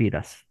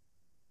us.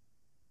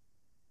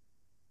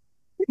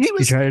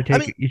 You try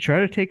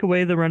to take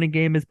away the running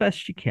game as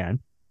best you can.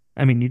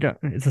 I mean, you don't.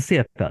 It's a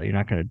CFL. You're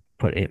not going to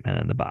put 8 men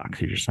in the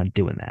box. You're just not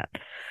doing that.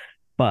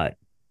 But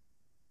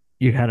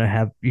you kind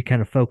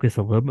of focus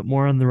a little bit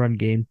more on the run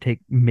game.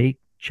 Make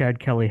Chad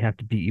Kelly have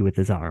to beat you with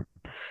his arm.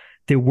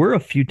 There were a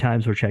few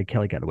times where Chad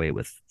Kelly got away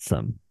with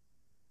some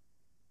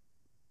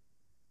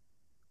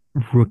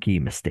rookie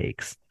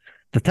mistakes.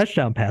 The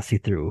touchdown pass he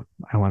threw,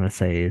 I want to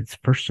say it's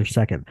first or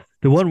second.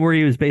 The one where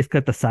he was basically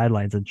at the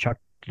sidelines and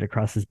chucked it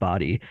across his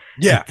body.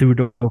 Yeah. Threw it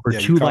over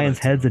two Lions'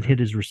 heads and hit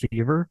his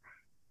receiver.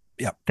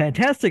 Yeah.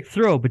 Fantastic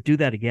throw, but do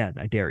that again.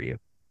 I dare you.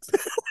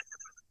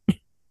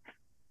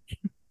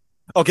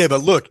 Okay,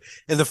 but look,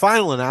 in the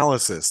final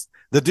analysis,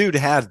 the dude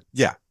had,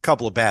 a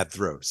couple of bad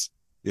throws.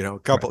 A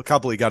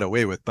couple he got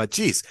away with. But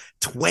geez,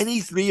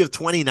 23 of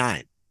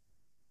 29.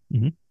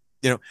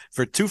 Mm-hmm.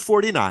 For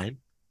 249,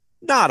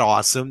 not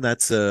awesome.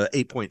 That's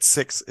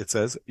 8.6, it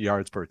says,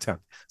 yards per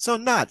attempt. So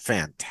not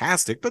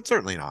fantastic, but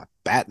certainly not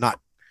bad. Not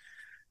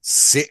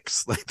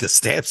 6 like the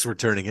stamps were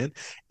turning in.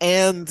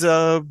 And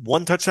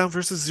 1 touchdown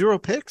versus 0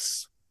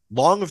 picks.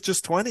 Long of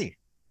just 20.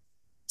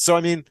 So,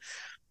 I mean,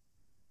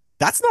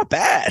 that's not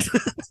bad.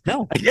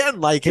 No. Again,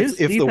 like his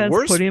if the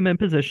worst put him in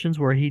positions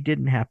where he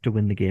didn't have to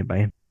win the game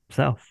by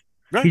himself.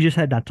 Right. He just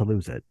had not to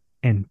lose it.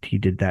 And he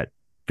did that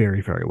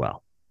very, very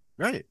well.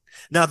 Right.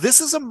 Now,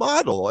 this is a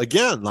model.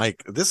 Again,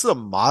 like this is a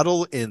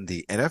model in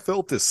the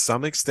NFL to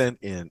some extent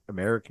in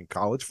American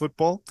college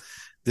football.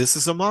 This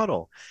is a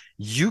model.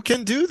 You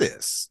can do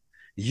this.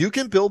 You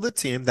can build a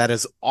team that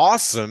is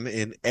awesome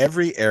in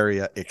every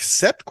area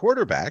except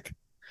quarterback,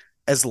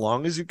 as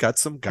long as you've got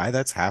some guy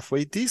that's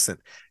halfway decent.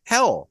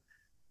 Hell,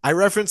 I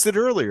referenced it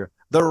earlier.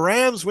 The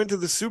Rams went to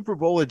the Super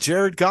Bowl with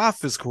Jared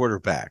Goff as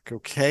quarterback.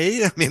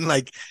 Okay. I mean,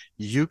 like,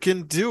 you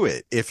can do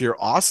it if you're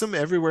awesome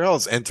everywhere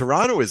else. And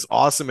Toronto is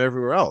awesome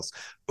everywhere else.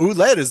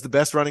 Ouellette is the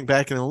best running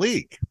back in the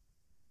league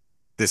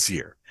this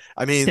year.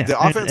 I mean, the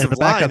offensive and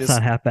the line backup's is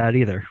not half bad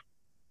either.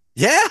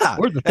 Yeah.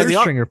 Or the third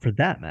stringer for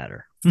that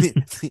matter. They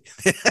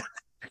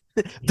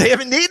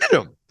haven't needed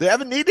him. They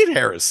haven't needed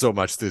Harris so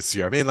much this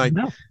year. I mean, like,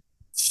 no.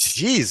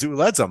 Jeez,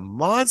 Ouellette's a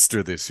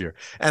monster this year.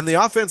 And the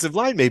offensive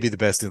line may be the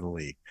best in the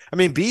league. I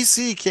mean,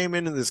 BC came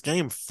into this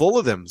game full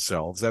of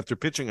themselves after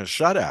pitching a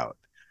shutout,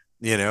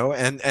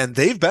 and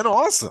they've been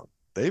awesome.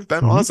 They've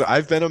been awesome.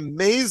 I've been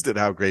amazed at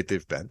how great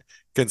they've been,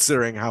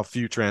 considering how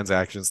few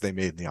transactions they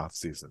made in the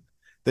offseason.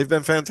 They've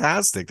been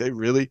fantastic. They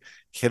really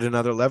hit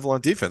another level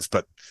on defense,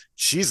 but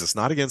Jesus,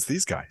 not against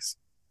these guys.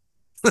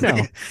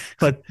 No,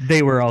 but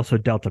they were also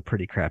dealt a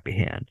pretty crappy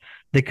hand.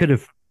 They could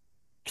have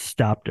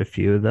stopped a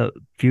few of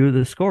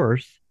the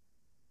scores,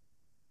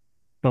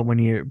 but when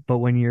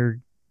your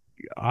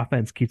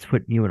offense keeps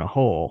putting you in a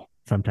hole,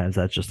 sometimes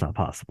that's just not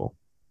possible.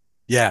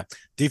 Yeah,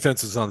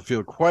 defense was on the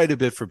field quite a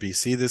bit for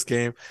BC this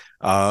game.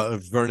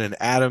 Vernon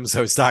Adams,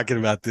 I was talking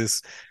about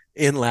this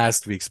in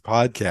last week's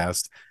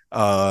podcast,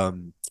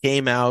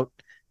 came out,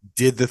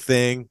 did the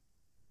thing.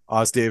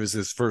 Os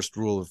Davis's first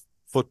rule of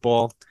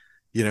football,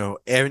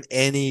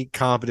 any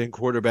competent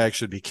quarterback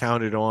should be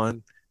counted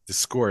on to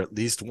score at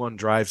least one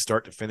drive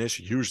start to finish,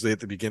 usually at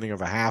the beginning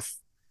of a half.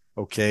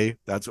 Okay,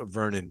 that's what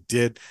Vernon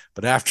did.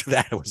 But after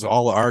that, it was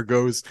all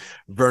Argos.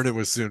 Vernon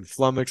was soon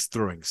flummoxed,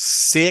 throwing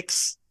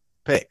 6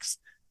 picks.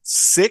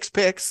 6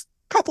 picks,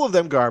 a couple of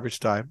them garbage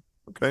time.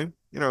 Okay,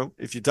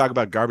 if you talk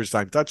about garbage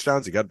time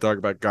touchdowns, you got to talk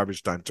about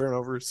garbage time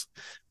turnovers.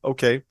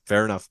 Okay,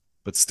 fair enough.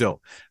 But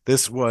still,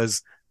 this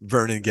was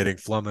Vernon getting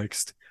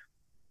flummoxed.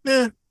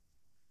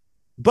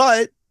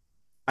 But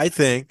I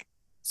think,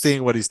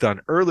 seeing what he's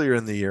done earlier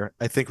in the year,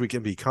 I think we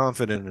can be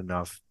confident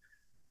enough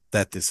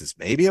that this is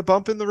maybe a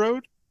bump in the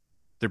road.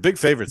 They're big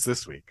favorites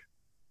this week.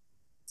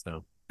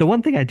 So the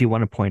one thing I do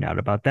want to point out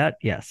about that,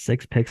 yes,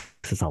 6 picks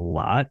is a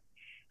lot.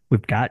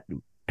 We've got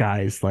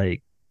guys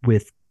like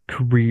with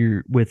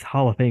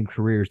Hall of Fame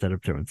careers that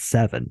have thrown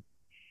 7.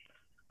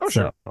 Oh,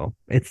 sure. So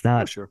it's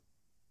not. Oh, sure.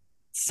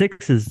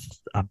 6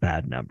 is a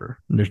bad number.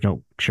 There's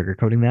no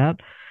sugarcoating that.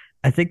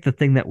 I think the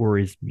thing that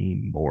worries me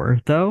more,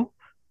 though,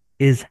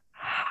 is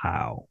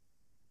how.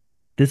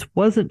 This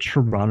wasn't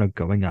Toronto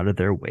going out of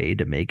their way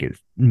to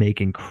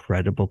make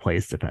incredible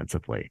plays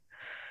defensively.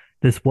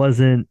 This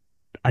wasn't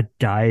a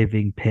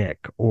diving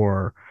pick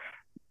or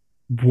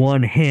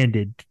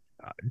one-handed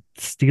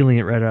stealing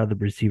it right out of the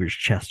receiver's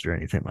chest or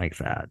anything like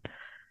that.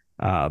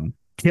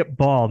 tip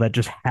ball that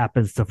just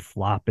happens to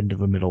flop into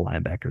the middle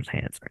linebacker's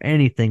hands or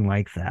anything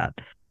like that.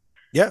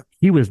 Yeah.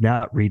 He was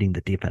not reading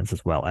the defense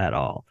as well at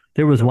all.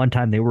 There was one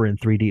time they were in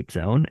 3-deep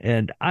zone,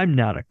 and I'm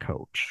not a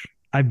coach.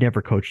 I've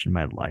never coached in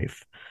my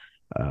life.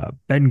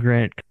 Ben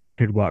Grant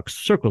could walk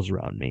circles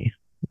around me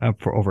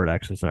for over at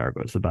X's and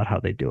Argos about how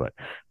they do it.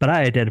 But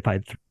I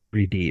identified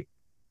 3-deep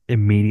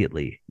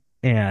immediately,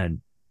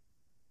 and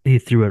he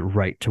threw it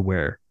right to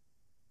where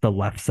the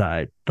left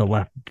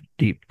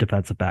deep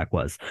defensive back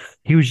was.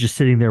 He was just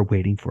sitting there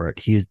waiting for it.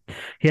 He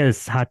had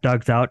his hot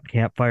dogs out,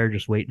 campfire,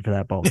 just waiting for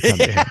that ball to come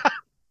to him.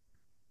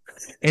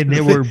 And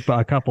there were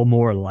a couple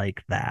more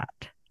like that,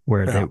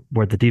 where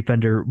the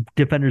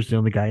defender's the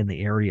only guy in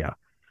the area,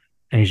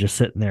 and he's just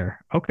sitting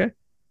there. Okay,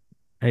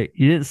 hey,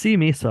 you didn't see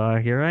me, so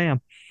here I am.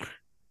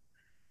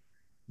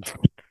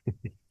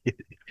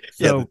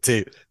 So,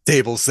 the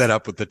table set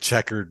up with the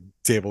checkered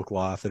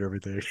tablecloth and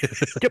everything.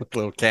 Yep.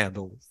 Little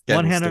candles.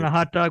 One hand on a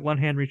hot dog, one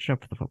hand reaching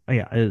up for the phone.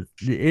 Yeah,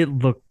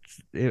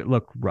 it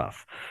looked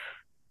rough.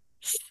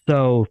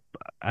 So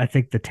I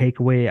think the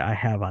takeaway I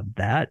have on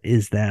that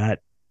is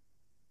that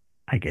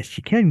I guess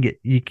you can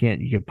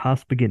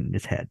possibly get in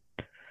his head,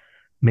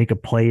 make a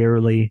play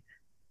early,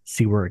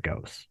 see where it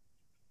goes.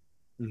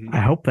 Mm-hmm.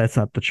 I hope that's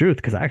not the truth,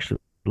 because I actually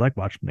like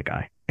watching the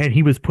guy, and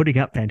he was putting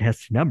up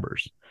fantastic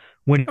numbers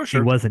when he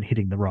wasn't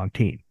hitting the wrong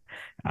team.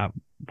 How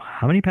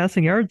many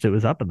passing yards? It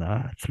was up in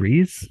the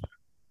 3s.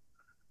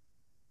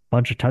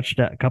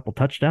 A couple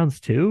touchdowns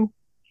too.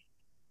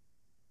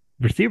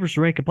 Receivers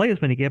were making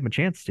plays when he gave them a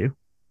chance to.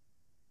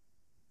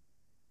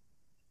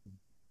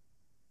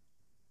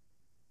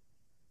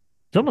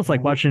 It's almost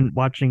like watching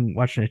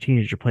a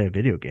teenager play a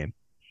video game.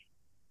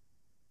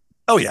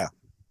 Oh yeah.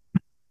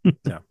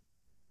 Yeah.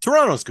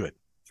 Toronto's good.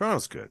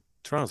 That's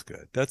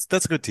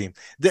a good team.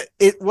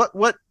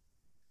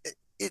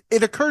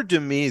 It occurred to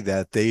me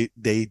that they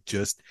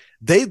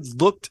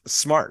looked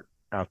smart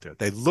out there.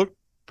 They looked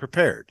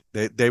prepared.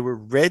 They were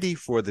ready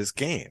for this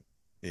game.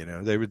 You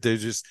know, they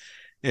just,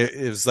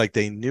 it was like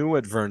they knew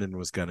what Vernon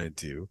was going to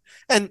do.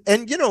 And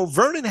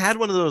Vernon had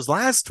one of those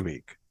last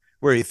week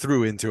where he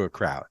threw into a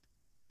crowd.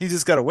 He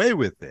just got away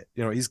with it.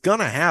 You know, he's going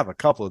to have a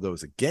couple of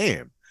those a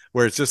game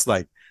where it's just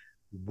like,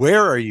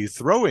 where are you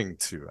throwing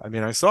to? I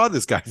mean, I saw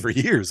this guy for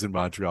years in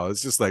Montreal.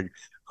 It's just like,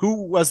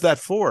 who was that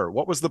for?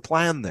 What was the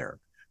plan there?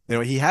 You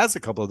know, he has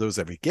a couple of those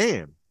every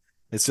game.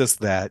 It's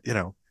just that,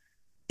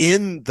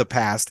 in the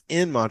past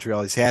in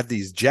Montreal, he's had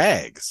these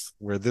jags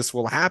where this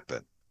will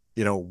happen.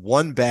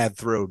 One bad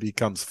throw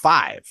becomes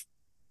 5,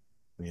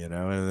 and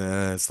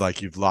then it's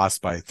like you've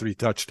lost by 3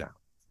 touchdowns.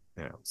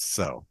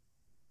 So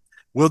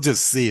we'll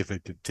just see if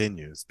it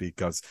continues,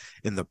 because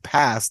in the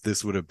past,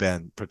 this would have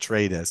been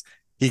portrayed as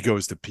he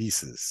goes to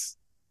pieces,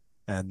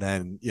 and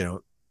then,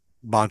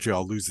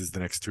 Montreal loses the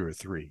next 2 or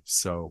 3.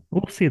 So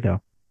we'll see,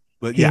 though.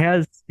 But he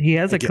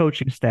has a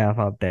coaching staff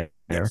out there.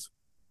 Yes.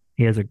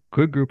 He has a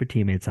good group of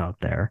teammates out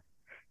there.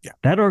 Yeah.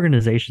 That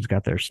organization's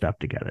got their stuff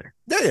together.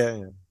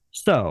 Yeah.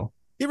 So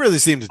he really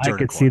seemed to turn.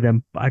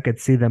 I could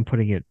see them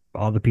putting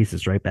all the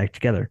pieces right back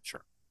together.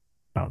 Sure.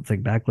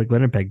 Bouncing back like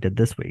Winnipeg did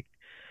this week.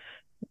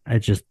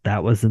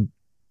 That wasn't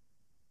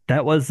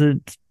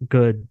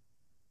good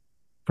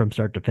from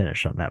start to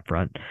finish on that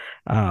front.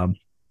 I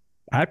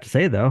have to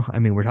say, though, I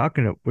mean, we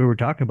were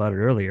talking about it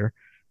earlier,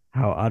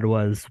 how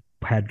Ottawa's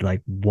had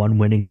like one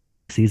winning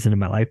season in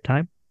my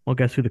lifetime. Well,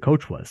 guess who the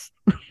coach was?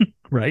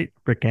 Right?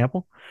 Rick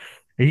Campbell.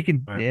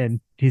 And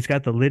he's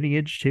got the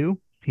lineage too.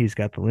 He's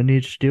got the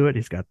lineage to do it.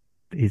 He's got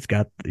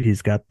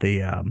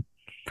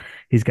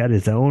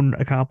his own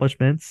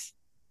accomplishments.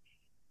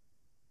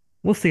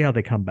 We'll see how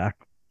they come back.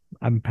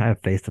 I have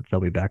faith that they'll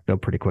be back though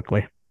pretty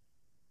quickly.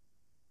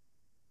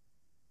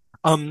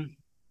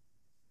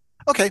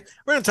 Okay,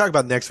 we're going to talk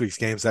about next week's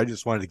games. I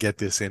just wanted to get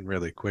this in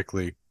really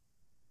quickly.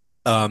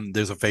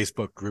 There's a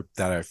Facebook group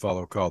that I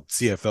follow called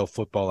CFL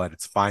Football at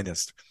its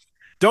Finest.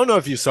 Don't know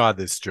if you saw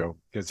this, Joe,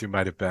 because you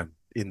might have been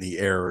in the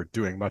air or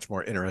doing much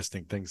more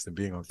interesting things than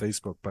being on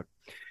Facebook.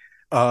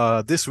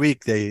 But this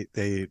week they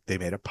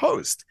made a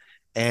post,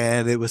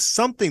 and it was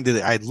something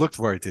that I looked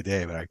for it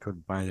today, but I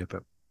couldn't find it.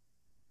 But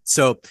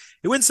so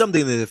it went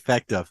something to the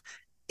effect of,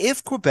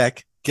 if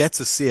Quebec gets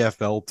a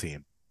CFL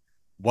team,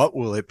 what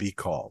will it be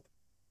called?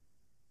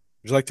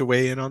 Would you like to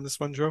weigh in on this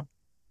one, Joe?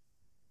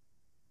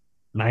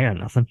 I got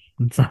nothing.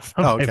 It's not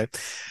something okay.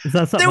 It's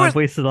not something I've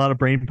wasted a lot of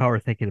brain power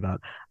thinking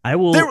about. I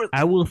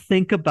will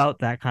think about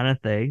that kind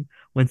of thing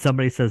when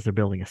somebody says they're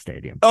building a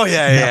stadium. Oh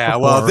yeah.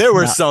 Well, there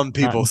were some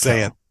people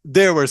saying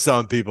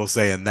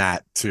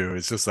that too.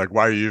 It's just like,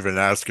 why are you even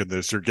asking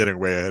this? You're getting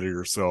way ahead of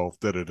yourself.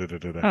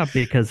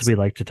 Because we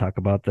like to talk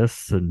about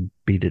this and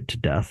beat it to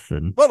death.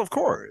 And well, of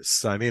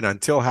course. I mean,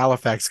 until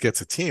Halifax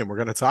gets a team, we're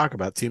going to talk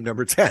about team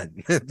number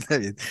 10.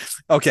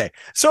 Okay.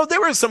 So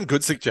there were some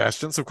good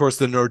suggestions. Of course,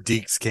 the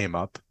Nordiques came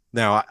up.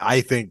 Now,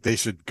 I think they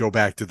should go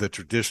back to the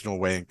traditional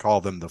way and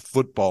call them the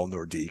football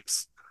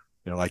Nordiques.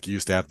 Like you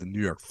used to have the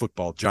New York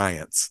Football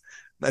Giants.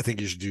 I think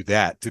you should do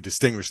that to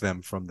distinguish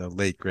them from the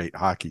late, great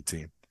hockey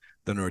team.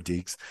 the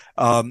Nordiques.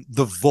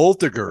 The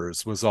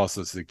Voltigeurs was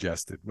also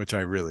suggested, which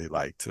I really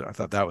liked. I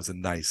thought that was a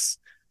nice,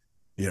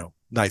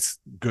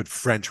 good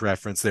French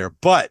reference there.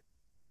 But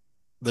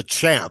the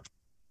champ,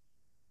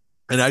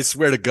 and I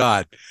swear to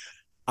God,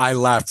 I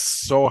laughed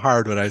so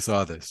hard when I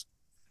saw this.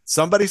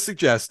 Somebody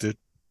suggested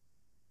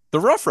the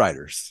Rough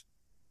Riders.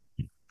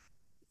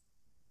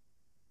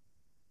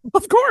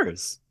 Of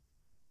course.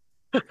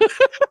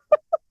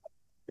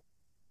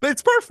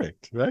 It's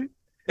perfect, right?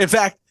 In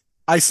fact,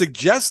 I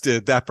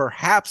suggested that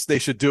perhaps they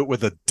should do it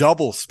with a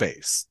double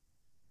space,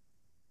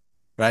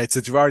 right?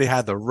 Since you've already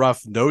had the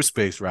rough no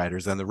space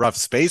riders and the rough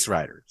space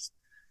riders,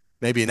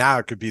 maybe now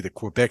it could be the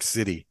Quebec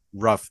City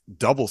rough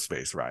double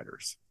space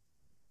riders.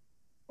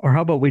 Or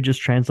how about we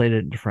just translate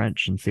it into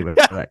French and see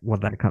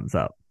what that comes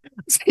up?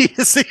 See,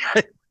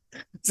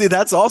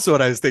 that's also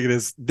what I was thinking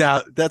is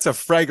now that's a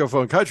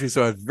francophone country,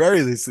 so at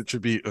very least it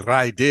should be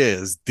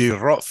Riders de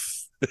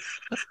Rough.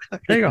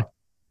 There you go.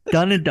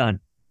 Done and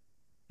done.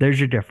 There's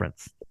your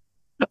difference.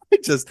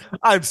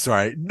 I'm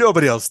sorry.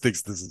 Nobody else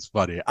thinks this is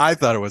funny. I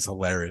thought it was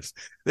hilarious.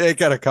 They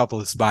got a couple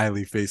of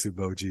smiley face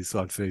emojis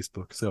on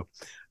Facebook.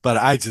 But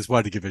I just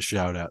wanted to give a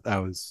shout out.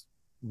 That was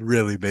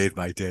really made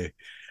my day.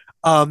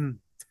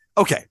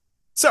 Okay.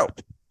 So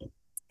we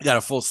got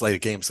a full slate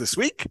of games this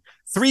week.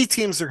 3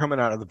 teams are coming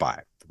out of the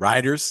bye. The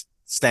Riders,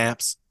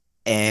 Stamps,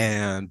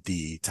 and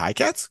the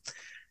Ticats.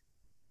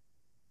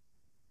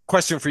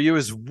 Question for you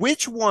is,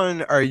 which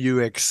one are you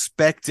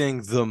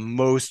expecting the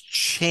most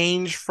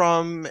change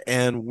from,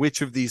 and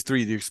which of these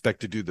 3 do you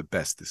expect to do the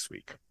best this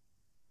week?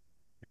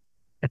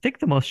 I think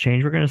the most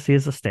change we're going to see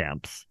is the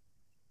Stamps.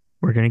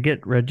 We're going to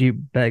get Reggie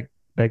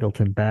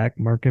Begelton back.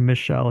 Mark and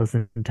Michelle is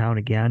in town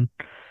again.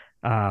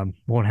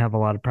 Won't have a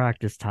lot of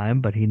practice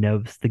time, but he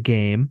knows the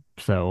game,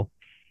 so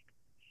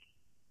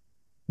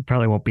it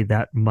probably won't be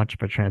that much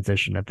of a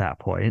transition at that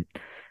point.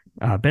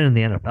 Been in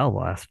the NFL the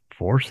last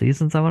 4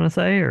 seasons, I want to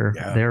say, or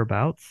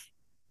thereabouts.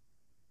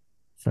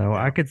 So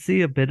I could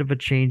see a bit of a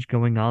change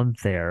going on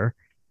there.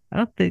 I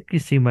don't think you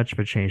see much of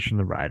a change from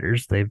the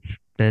Riders. They've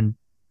been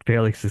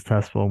fairly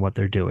successful in what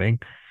they're doing.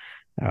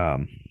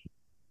 I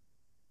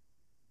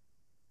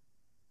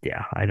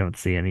don't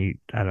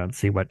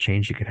see what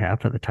change you could have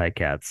for the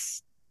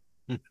Ticats.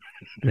 They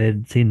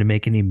didn't seem to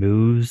make any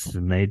moves,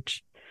 and they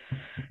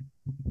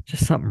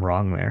just something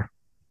wrong there.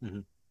 Mm-hmm.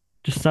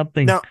 Just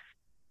something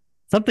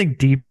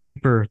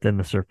deeper than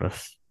the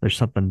surface. There's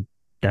something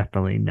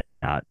definitely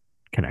not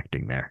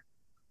connecting there.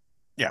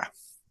 Yeah,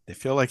 they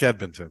feel like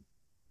Edmonton.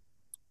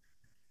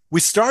 We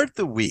start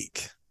the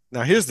week.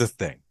 Now, here's the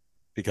thing,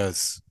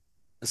 because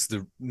this is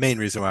the main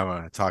reason why I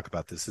want to talk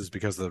about this is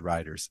because of the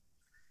Riders.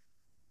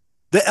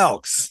 The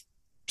Elks,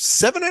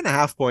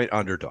 7.5-point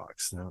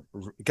underdogs. Now,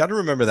 you got to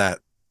remember that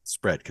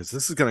spread because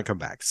this is going to come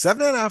back.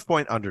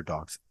 7.5-point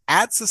underdogs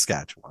at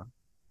Saskatchewan.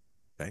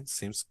 Okay,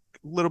 seems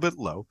a little bit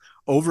low.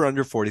 Over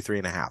under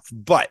 43.5.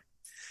 But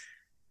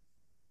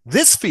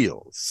this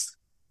feels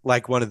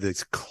like one of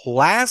these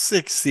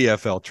classic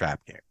CFL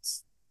trap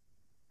games,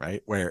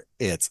 right? Where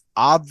it's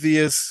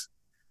obvious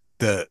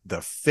the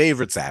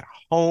favorites at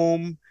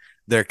home.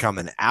 They're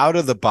coming out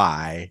of the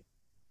bye.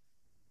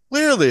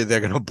 Clearly, they're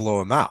going to blow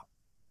them out.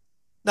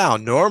 Now,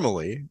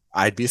 normally,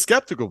 I'd be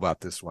skeptical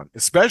about this one,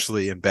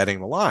 especially in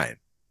betting the line.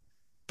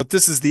 But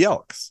this is the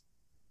Elks.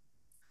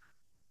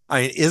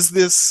 I mean, is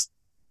this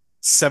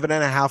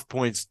 7.5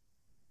 points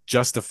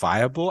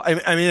justifiable? I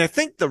mean, I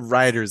think the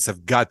Riders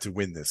have got to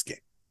win this game,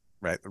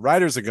 right? The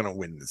Riders are going to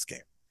win this game.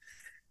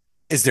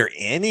 Is there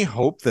any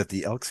hope that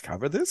the Elks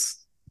cover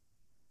this?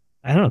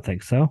 I don't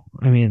think so.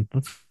 I mean,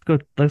 let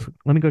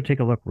me go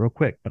take a look real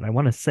quick. But I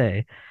want to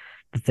say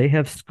that they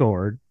have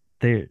scored.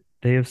 They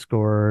have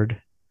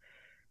scored.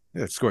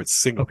 They've scored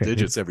single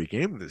digits every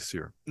game this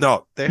year.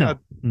 No.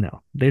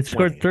 They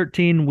scored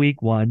 13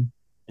 week 1.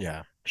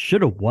 Yeah.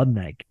 Should have won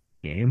that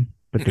game,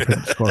 but they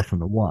couldn't score from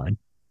the 1.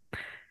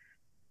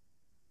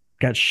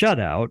 Got shut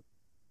out.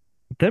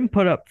 Then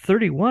put up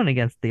 31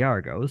 against the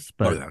Argos,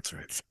 but that's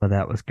right. But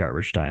that was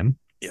garbage time.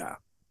 Yeah.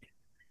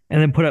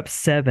 And then put up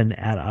 7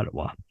 at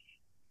Ottawa.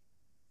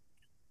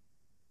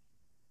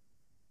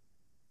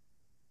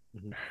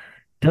 Mm-hmm.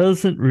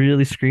 Doesn't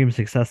really scream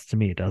success to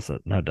me, does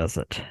it? No, does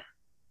it?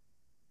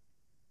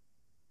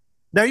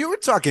 Now, you were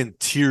talking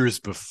tiers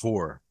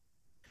before.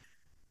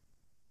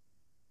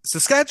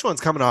 Saskatchewan's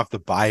coming off the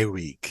bye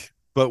week,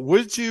 but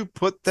would you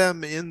put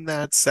them in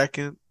that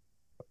second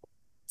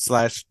 /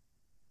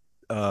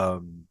 I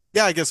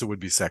guess it would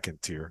be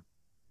second tier.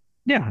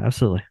 Yeah,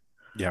 absolutely.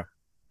 Yeah.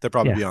 They'll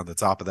probably be on the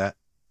top of that.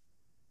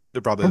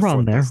 They're probably the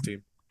fourth best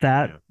team.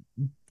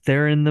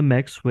 They're in the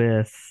mix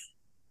with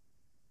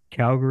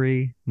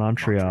Calgary,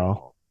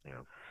 Montreal.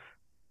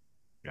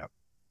 Yeah.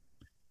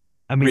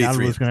 I mean,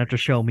 Ottawa's going to have to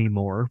show me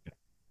more.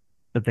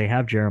 But they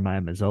have Jeremiah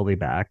Mazzoli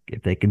back.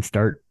 If they can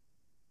start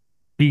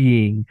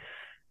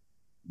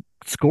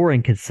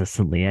scoring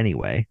consistently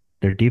anyway,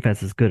 their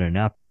defense is good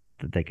enough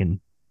that they can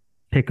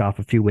pick off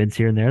a few wins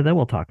here and there. Then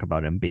we'll talk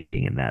about him being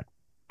in that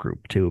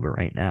group too. But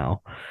right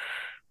now,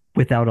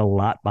 without a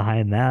lot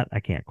behind that, I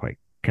can't quite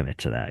commit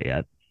to that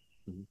yet.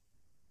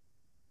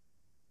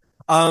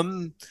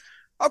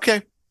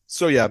 Okay.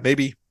 So yeah,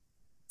 maybe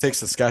take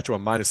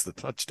Saskatchewan minus the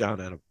touchdown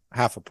at a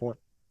half a point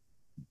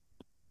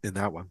in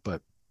that one,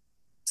 but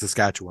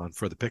Saskatchewan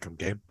for the Pick'em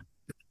game.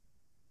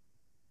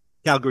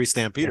 Calgary Yeah.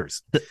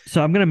 Stampeders.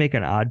 So I'm going to make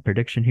an odd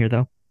prediction here,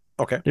 though.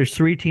 Okay. There's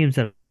three teams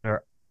that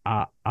are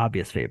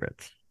obvious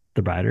favorites: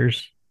 the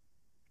Riders,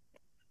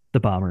 the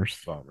Bombers,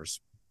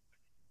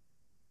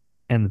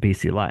 and the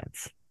BC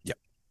Lions. Yep.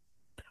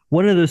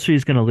 One of those three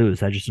is going to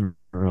lose. I just don't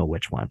know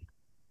which one.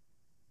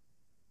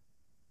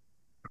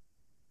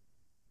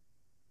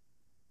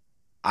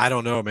 I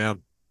don't know,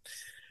 man.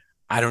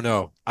 I don't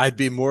know. I'd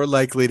be more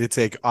likely to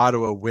take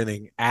Ottawa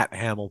winning at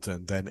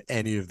Hamilton than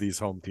any of these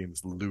home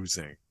teams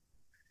losing.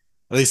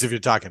 At least if you're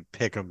talking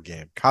pick'em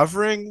game.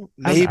 Covering,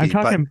 maybe.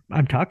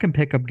 I'm talking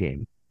pickup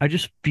game. I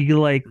just feel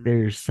like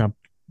there's some.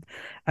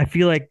 I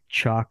feel like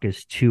chalk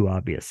is too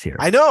obvious here.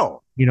 I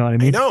know. You know what I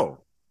mean? I know.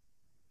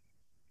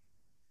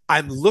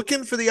 I'm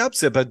looking for the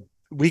upset, but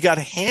we got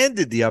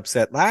handed the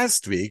upset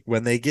last week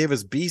when they gave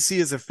us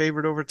BC as a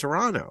favorite over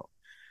Toronto.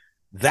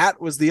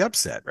 That was the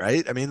upset,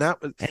 right? I mean,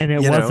 that was, and it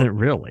wasn't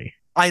really.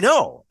 I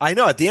know.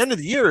 At the end of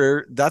the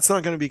year, that's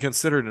not going to be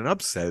considered an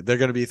upset. They're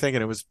going to be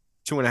thinking it was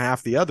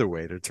 2.5 the other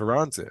way to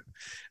Toronto.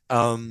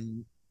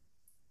 I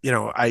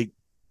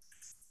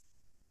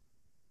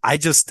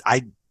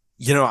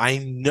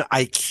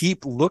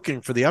keep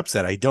looking for the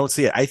upset. I don't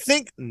see it. I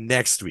think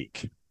next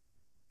week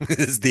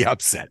is the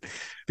upset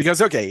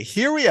because, okay,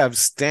 here we have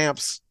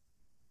Stamps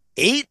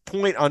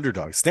 8-point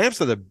underdogs.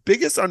 Stamps are the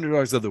biggest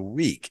underdogs of the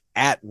week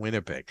at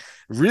Winnipeg.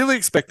 Really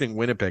expecting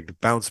Winnipeg to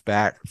bounce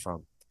back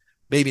from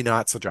maybe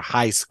not such a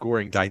high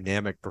scoring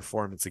dynamic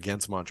performance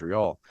against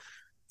Montreal.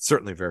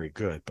 Certainly very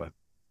good, but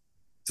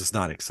just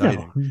not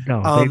exciting.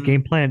 No, they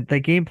game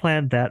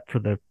planned that for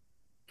the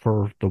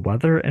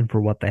weather and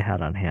for what they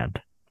had on hand.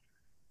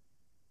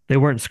 They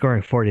weren't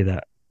scoring 40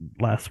 that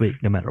last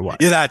week, no matter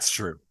what. Yeah, that's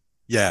true.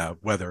 Yeah,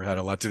 weather had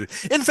a lot to do.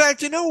 In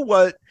fact, you know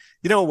what?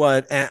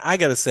 And I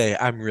got to say,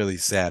 I'm really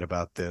sad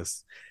about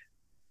this.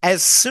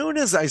 As soon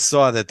as I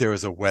saw that there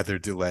was a weather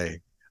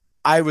delay,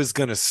 I was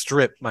going to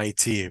strip my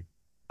team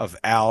of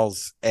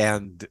Als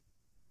and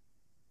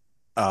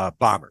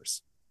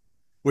Bombers,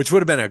 which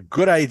would have been a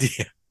good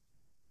idea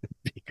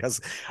because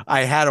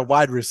I had a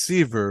wide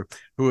receiver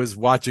who was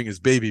watching his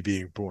baby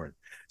being born.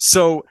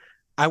 So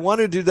I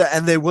wanted to do that,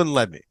 and they wouldn't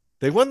let me.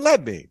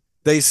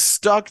 They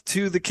stuck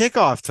to the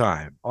kickoff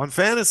time on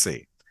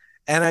fantasy.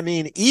 And I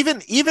mean,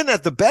 even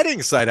at the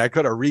betting site, I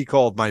could have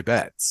recalled my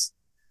bets.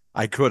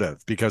 I could have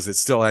because it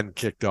still hadn't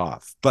kicked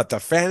off. But the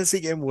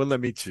fantasy game wouldn't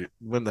let me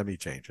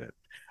change it.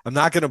 I'm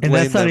not going to blame them.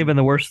 And that's not even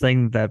the worst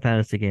thing that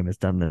fantasy game has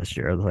done this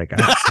year. Like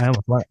I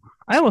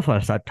almost want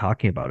to stop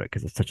talking about it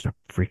because it's such a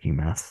freaking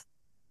mess.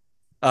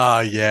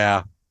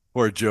 Yeah.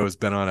 Poor Joe's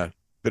been on a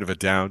bit of a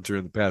down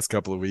during the past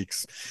couple of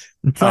weeks.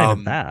 It's not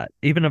even that.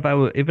 Even if I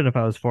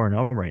was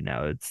 4-0 right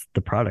now, it's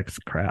the product's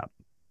crap.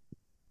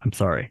 I'm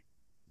sorry.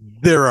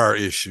 There are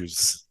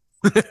issues.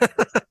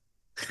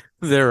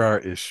 There are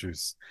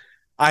issues.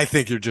 I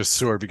think you're just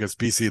sore because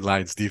BC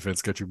Lions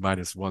defense got you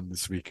 -1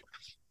 this week.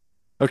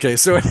 Okay,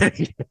 so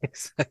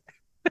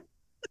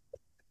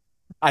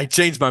I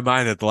changed my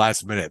mind at the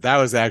last minute. That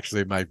was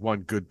actually my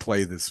one good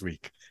play this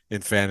week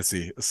in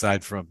fantasy,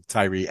 aside from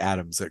Tyree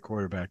Adams at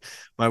quarterback.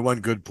 My one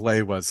good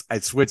play was I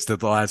switched at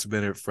the last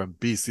minute from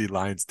BC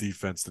Lions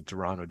defense to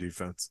Toronto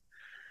defense.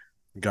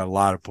 Got a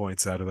lot of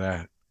points out of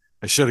that.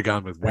 I should have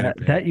gone with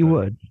Winnipeg. That you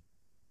would.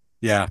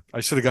 Yeah,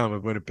 I should have gone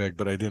with Winnipeg,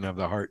 but I didn't have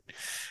the heart.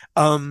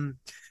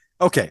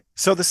 Okay,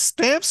 so the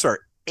Stamps are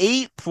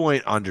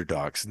 8-point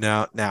underdogs.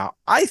 Now,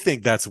 I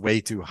think that's way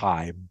too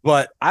high,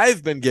 but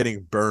I've been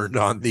getting burned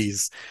on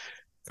these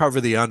cover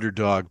the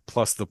underdog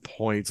plus the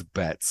points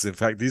bets. In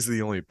fact, these are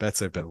the only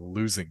bets I've been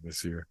losing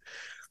this year.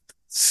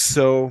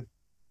 So,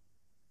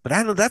 but I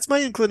don't know. That's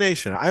my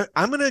inclination.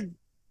 I'm going to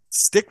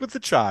stick with the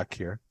chalk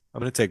here. I'm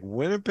going to take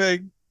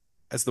Winnipeg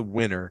as the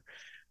winner,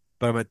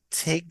 but I'm going to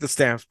take the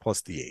Stamps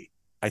plus the 8.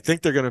 I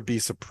think they're going to be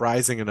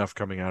surprising enough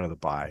coming out of the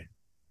bye.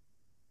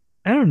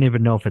 I don't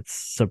even know if it's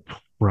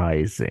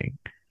surprising.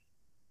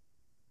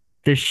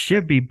 This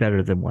should be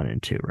better than 1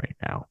 and 2 right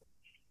now.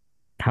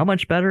 How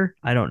much better?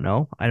 I don't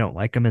know. I don't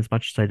like them as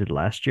much as I did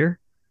last year.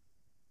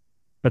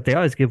 But they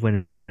always give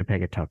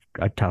Winnipeg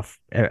a tough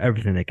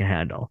everything they can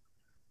handle.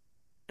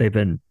 They've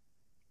been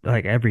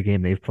like every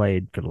game they've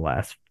played for the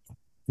last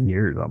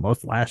years,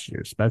 almost last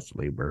year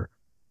especially, were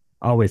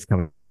always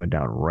coming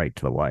down right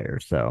to the wire.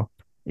 So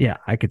yeah,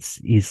 I could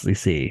easily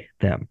see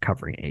them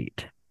covering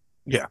 8.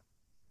 Yeah.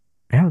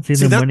 I don't see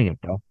them winning it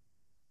though.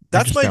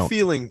 That's my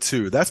feeling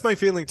too.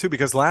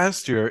 Because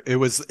last year it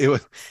was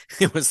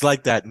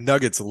like that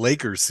Nuggets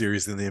Lakers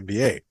series in the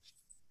NBA.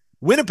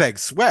 Winnipeg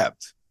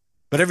swept,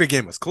 but every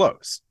game was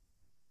close.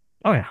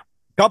 Oh yeah.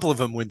 A couple of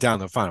them went down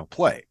the final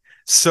play.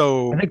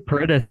 So I think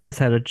Paredes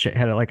had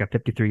like a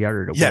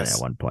 53-yarder to win at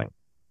one point.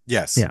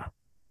 Yes. Yeah.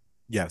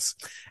 Yes.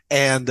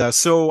 And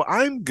so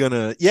I'm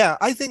gonna,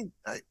 I think,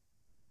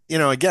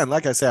 again,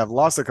 like I say, I've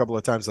lost a couple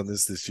of times on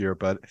this year,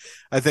 but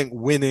I think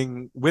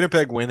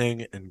Winnipeg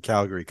winning and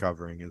Calgary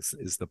covering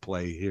is the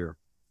play here.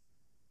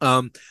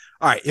 All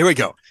right, here we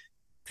go.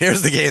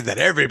 Here's the game that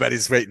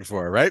everybody's waiting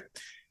for, right?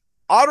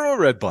 Ottawa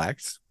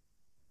Redblacks,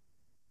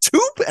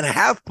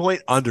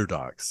 2.5-point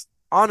underdogs.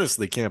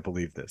 Honestly, can't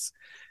believe this.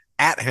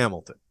 At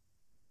Hamilton.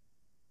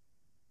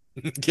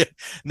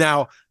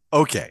 Now,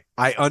 okay,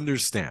 I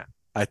understand.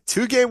 A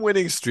 2-game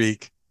winning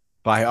streak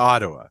by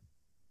Ottawa.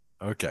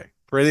 Okay,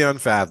 pretty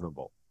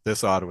unfathomable,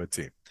 this Ottawa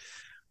team.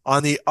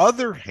 On the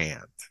other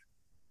hand,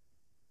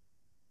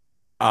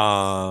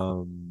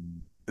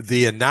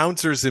 the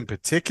announcers in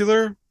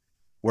particular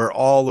were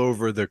all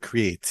over the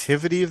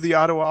creativity of the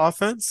Ottawa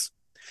offense.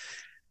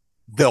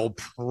 They'll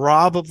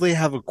probably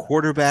have a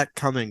quarterback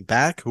coming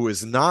back who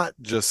is not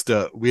just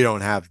we don't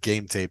have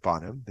game tape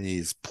on him.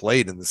 He's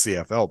played in the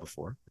CFL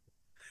before.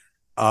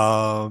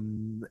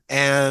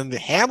 And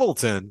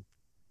Hamilton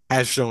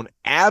has shown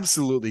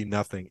absolutely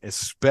nothing,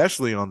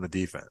 especially on the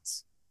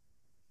defense.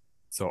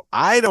 So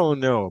I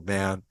don't know,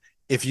 man.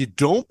 If you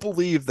don't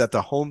believe that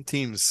the home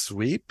team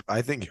sweep,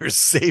 I think your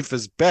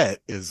safest bet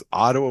is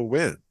Ottawa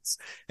wins.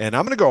 And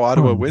I'm going to go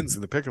Ottawa wins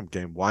in the Pick 'em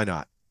game. Why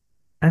not?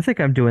 I think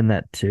I'm doing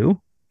that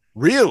too.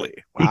 Really?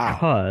 Wow.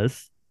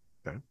 Because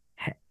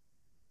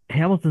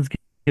Hamilton's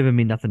given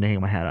me nothing to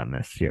hang my hat on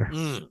this year.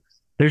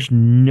 There's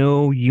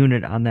no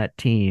unit on that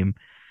team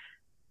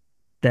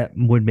that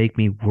would make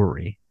me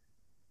worry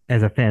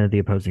as a fan of the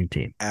opposing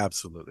team.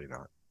 Absolutely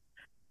not.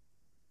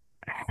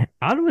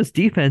 Ottawa's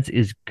defense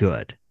is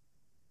good.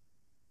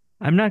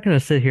 I'm not going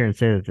to sit here and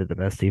say that they're the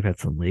best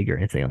defense in the league or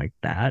anything like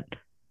that,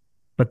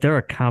 but they're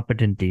a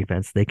competent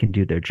defense. They can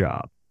do their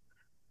job.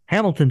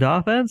 Hamilton's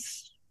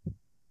offense,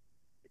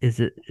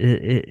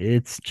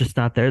 it's just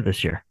not there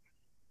this year.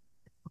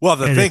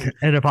 Well, and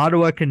if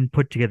Ottawa can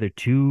put together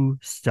 2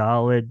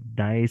 solid,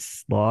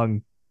 nice,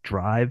 long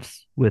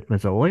drives with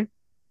Mazzoli,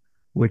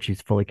 which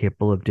he's fully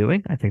capable of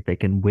doing, I think they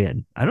can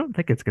win. I don't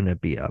think it's going to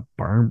be a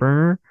barn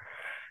burner.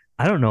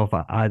 I don't know if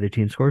either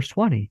team scores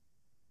 20,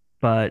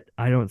 but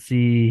I don't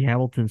see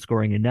Hamilton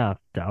scoring enough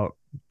to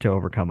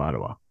overcome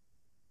Ottawa.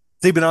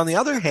 See, but on the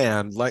other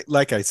hand,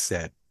 like I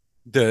said,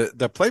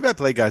 the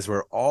play-by-play guys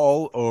were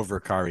all over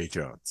Kari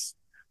Jones.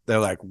 They're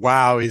like,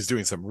 wow, he's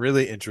doing some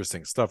really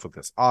interesting stuff with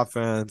this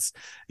offense,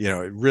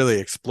 really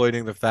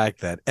exploiting the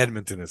fact that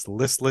Edmonton is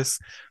listless.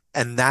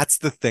 And that's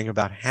the thing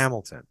about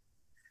Hamilton.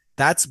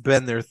 That's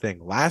been their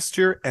thing last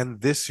year and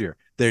this year.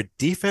 Their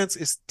defense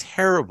is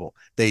terrible.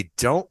 They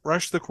don't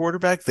rush the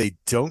quarterback. They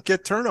don't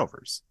get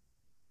turnovers.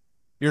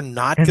 You're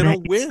not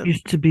going to win.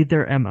 Used to be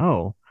their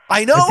MO.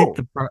 I know.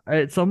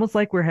 It's almost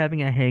like we're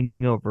having a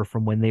hangover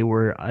from when they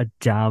were a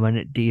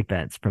dominant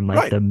defense from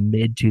the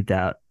mid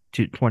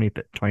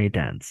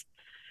 2010s.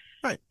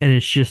 Right. And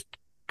it's just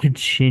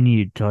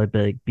continued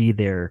to be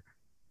there.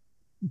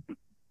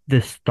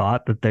 This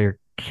thought that they're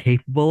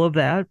capable of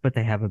that, but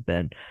they haven't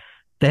been.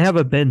 They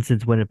haven't been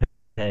since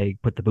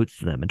Winnipeg put the boots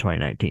to them in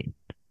 2019.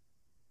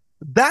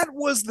 That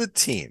was the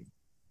team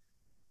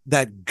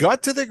that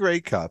got to the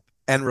Grey Cup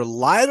and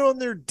relied on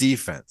their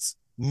defense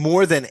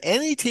more than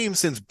any team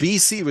since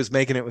BC was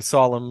making it with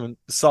Solomon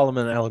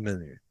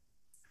Eliminu.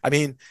 I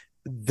mean,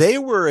 they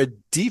were a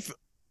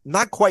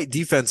not quite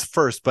defense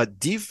first, but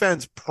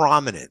defense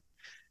prominent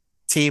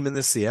team in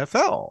the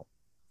CFL.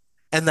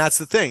 And that's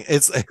the thing.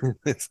 It's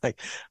like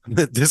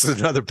this is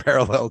another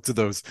parallel to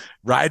those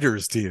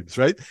Riders teams,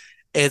 right?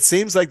 It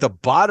seems like the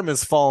bottom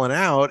has fallen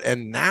out,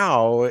 and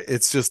now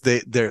it's just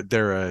they're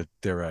a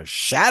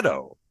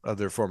shadow of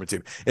their former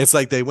team. It's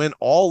like they went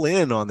all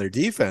in on their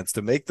defense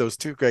to make those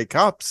 2 Grey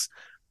Cups,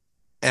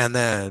 and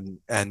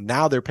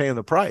now they're paying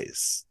the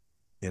price.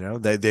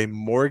 They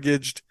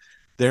mortgaged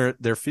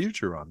their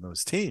future on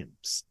those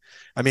teams.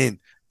 I mean,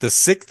 the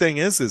sick thing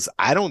is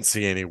I don't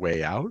see any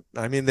way out.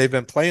 I mean, they've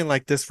been playing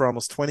like this for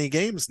almost 20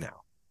 games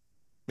now.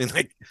 I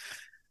mean,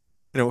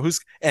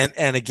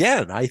 and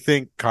again, I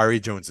think Kari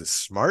Jones is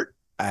smart.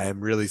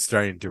 I'm really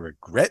starting to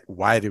regret,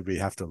 why did we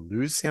have to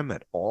lose him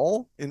at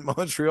all in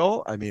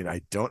Montreal? I mean,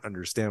 I don't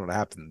understand what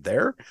happened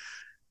there.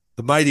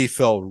 The mighty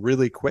fell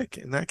really quick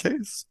in that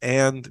case,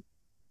 and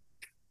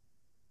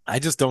I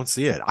just don't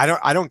see it.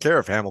 I don't care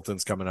if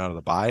Hamilton's coming out of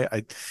the bye.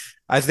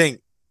 I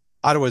think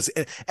Ottawa's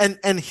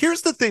and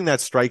here's the thing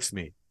that strikes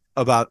me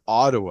about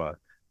Ottawa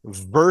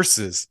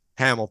versus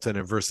Hamilton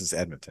and versus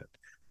Edmonton.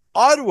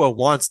 Ottawa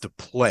wants to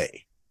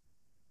play.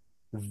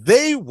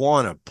 They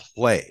want to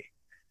play.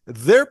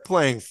 They're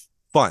playing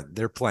fun.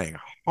 They're playing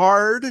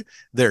hard.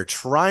 They're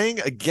trying.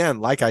 Again,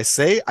 like I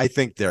say, I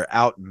think they're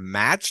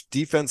outmatched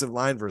defensive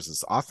line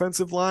versus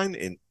offensive line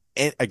in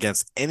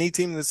against any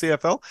team in the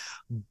CFL,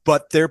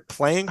 but they're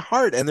playing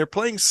hard and they're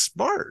playing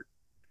smart.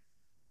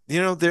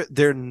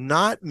 They're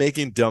not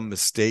making dumb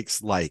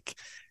mistakes like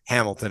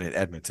Hamilton and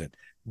Edmonton.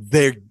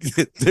 They're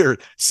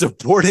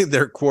supporting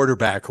their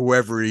quarterback,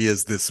 whoever he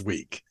is this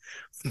week.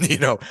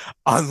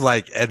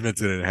 Unlike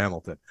Edmonton and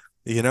Hamilton.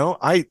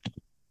 I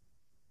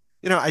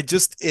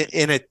just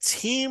in a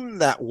team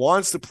that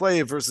wants to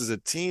play versus a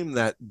team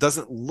that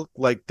doesn't look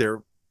like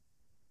they're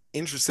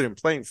interested in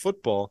playing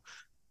football,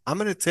 I'm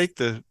going to take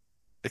the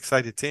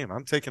excited team.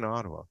 I'm taking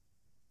Ottawa.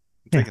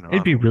 Yeah, taking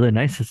it'd be Ottawa. really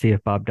nice to see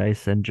if Bob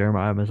Dice and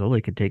Jeremiah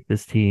Mazzoli could take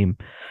this team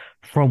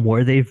from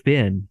where they've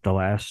been the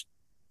last,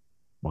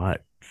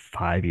 what,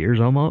 5 years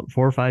almost,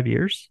 4 or 5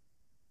 years?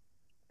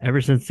 Ever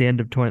since the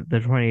end of the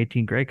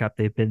 2018 Grey Cup,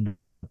 they've been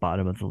the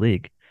bottom of the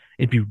league.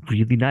 It'd be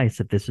really nice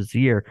if this was the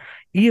year,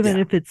 even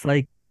Yeah. if it's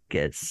like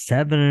at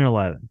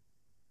 7-11,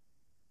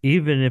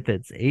 even if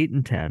it's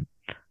 8-10,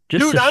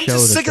 just Dude, to I'm show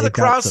just that sick of the they've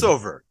got some,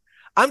 crossover.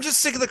 I'm just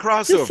sick of the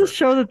just to crossover.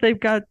 show that they've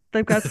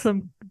got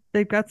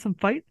some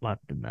fight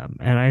left in them,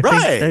 and I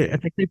Right.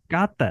 think they've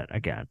got that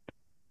again.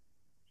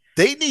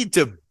 They need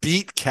to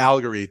beat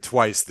Calgary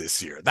twice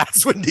this year.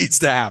 That's what needs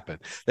to happen.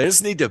 They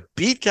just need to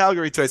beat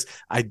Calgary twice.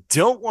 I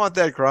don't want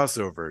that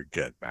crossover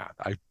again, man.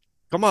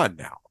 Come on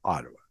now,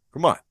 Ottawa.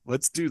 Come on,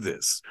 let's do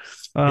this.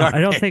 I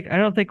don't Okay. think I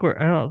don't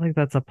think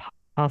that's a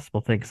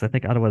possible thing because I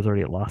think Ottawa's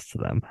already lost to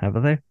them,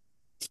 haven't they?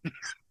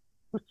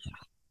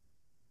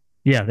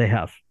 Yeah, they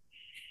have.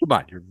 Come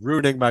on, you're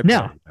ruining my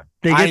Now party. Man.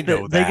 they I get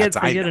know that.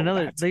 I know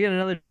that. they get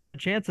another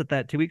chance at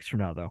that 2 weeks from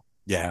now, though.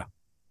 Yeah,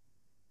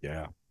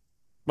 yeah.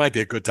 Might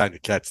be a good time to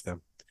catch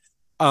them.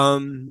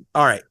 All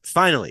right.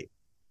 Finally,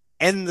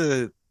 end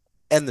the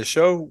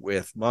show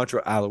with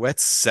Montreal Alouettes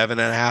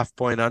 7.5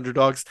 point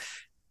underdogs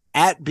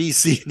at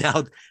BC.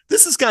 Now,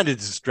 this is kind of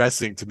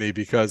distressing to me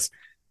because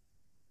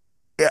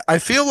I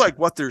feel like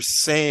what they're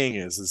saying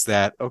is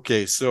that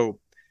okay, so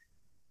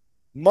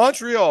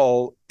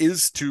Montreal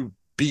is to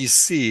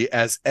BC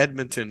as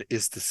Edmonton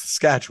is to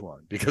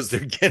Saskatchewan because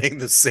they're getting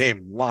the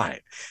same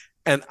line.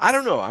 And I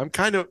don't know, I'm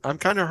kind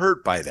of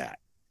hurt by that.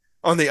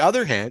 On the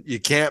other hand, you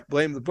can't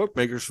blame the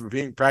bookmakers for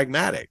being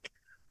pragmatic.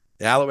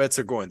 The Alouettes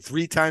are going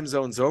 3 time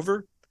zones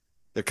over.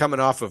 They're coming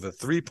off of a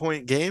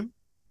 3-point game.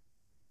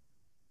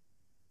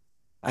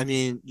 I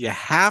mean, you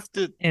have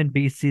to. And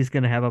BC's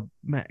going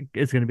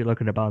to be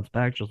looking to bounce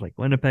back just like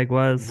Winnipeg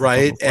was.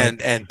 Right. And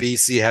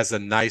BC has a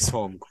nice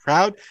home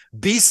crowd.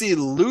 BC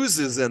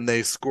loses and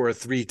they score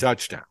 3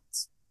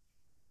 touchdowns.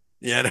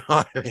 You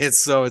know,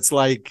 so it's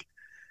like,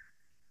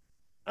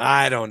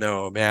 I don't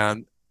know,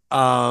 man.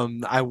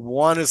 I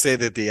want to say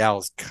that the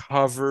Owls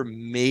cover.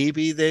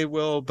 Maybe they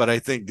will, but I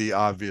think the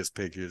obvious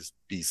pick is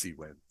BC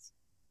wins.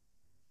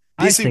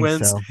 I BC think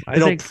wins. so.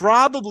 It'll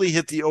probably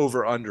hit the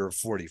over under of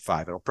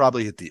 45. It'll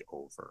probably hit the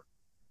over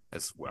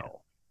as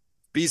well.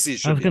 Yeah. BC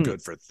should be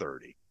good for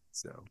 30.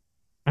 So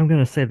I'm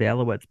going to say the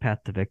Alouettes'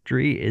 path to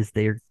victory is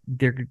they're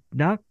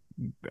not.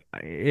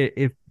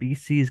 If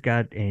BC's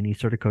got any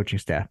sort of coaching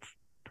staff,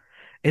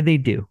 and they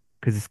do,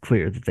 because it's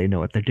clear that they know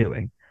what they're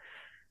doing.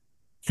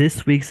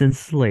 This week's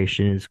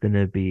installation is going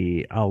to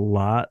be a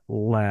lot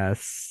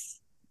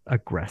less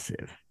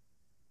aggressive.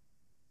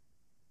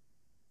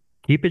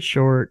 Keep it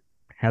short.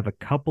 Have a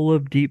couple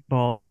of deep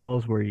balls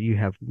where you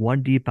have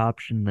one deep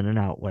option and an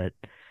outlet.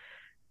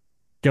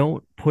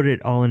 Don't put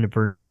it all into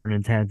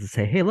Vernon's hands and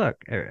say, hey, look,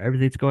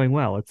 everything's going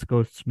well. Let's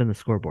go spin the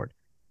scoreboard.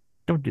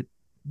 Don't do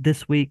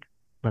this week.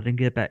 Let him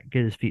get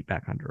his feet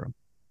back under him.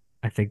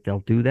 I think they'll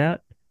do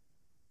that.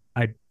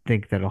 I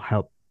think that'll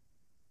help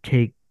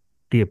take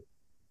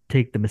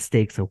the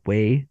mistakes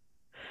away,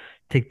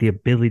 take the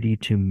ability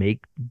to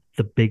make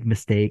the big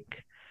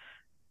mistake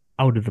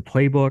out of the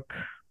playbook.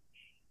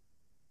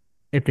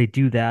 If they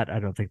do that, I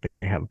don't think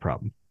they have a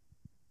problem.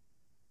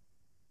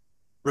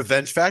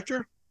 Revenge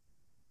factor?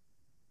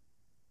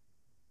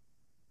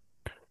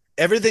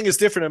 Everything is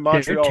different in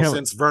Montreal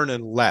since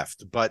Vernon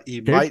left, but he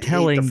might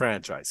hate the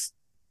franchise.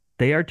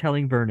 They are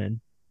telling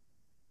Vernon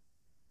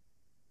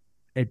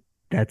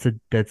the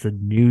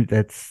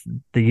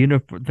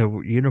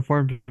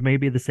uniforms may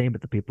be the same,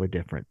 but the people are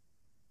different.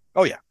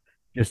 Oh yeah.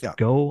 Just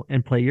go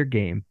and play your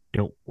game.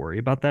 Don't worry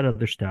about that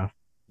other stuff.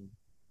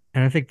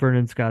 And I think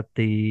Vernon's got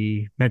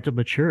the mental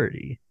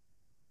maturity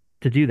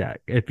to do that.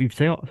 If you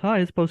saw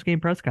his post-game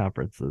press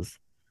conferences,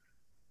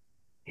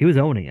 he was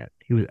owning it.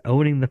 He was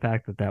owning the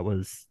fact that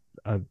was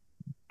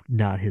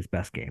not his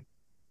best game.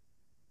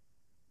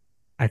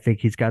 I think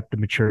he's got the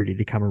maturity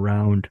to come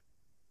around,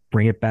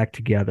 bring it back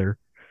together,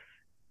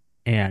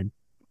 and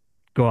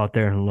go out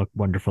there and look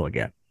wonderful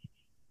again.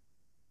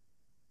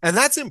 And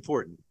that's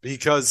important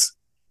because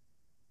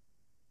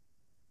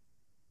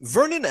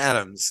Vernon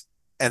Adams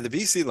and the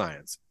BC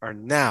Lions are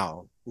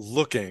now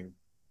looking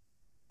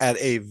at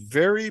a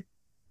very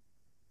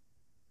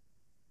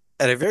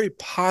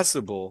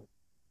possible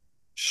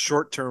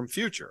short-term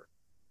future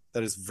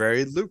that is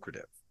very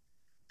lucrative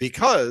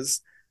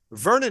because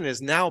Vernon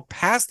is now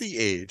past the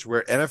age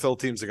where NFL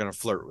teams are going to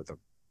flirt with him.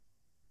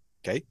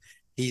 Okay.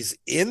 He's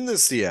in the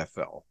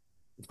CFL.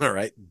 All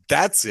right.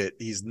 That's it.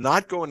 He's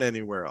not going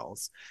anywhere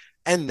else.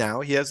 And now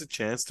he has a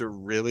chance to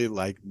really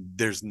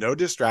there's no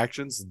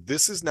distractions.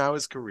 This is now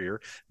his career.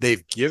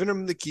 They've given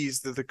him the keys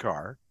to the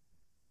car.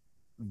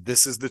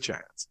 This is the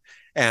chance.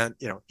 And,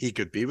 he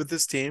could be with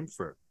this team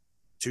for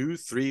 2,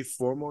 3,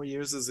 4 more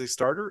years as a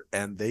starter,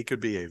 and they could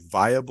be a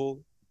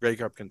viable Grey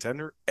Cup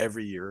contender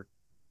every year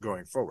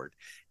going forward.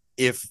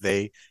 If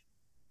they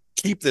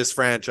keep this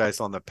franchise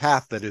on the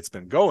path that it's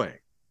been going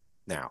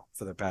now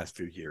for the past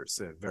few years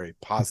in a very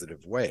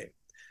positive way.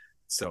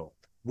 So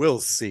we'll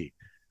see.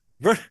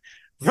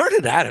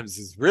 Vernon Adams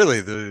is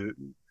really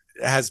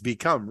has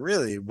become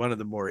really one of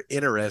the more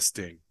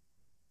interesting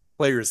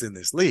players in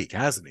this league,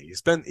 hasn't he?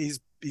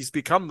 He's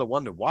become the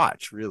one to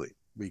watch really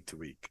week to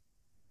week.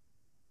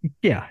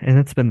 Yeah, and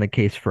that's been the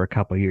case for a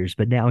couple of years,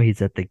 but now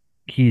he's at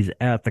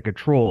the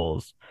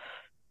controls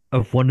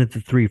of one of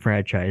the three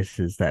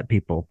franchises that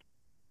people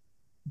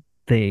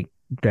think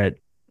that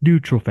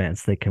neutral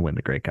fans think can win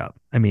the Grey Cup.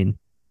 I mean,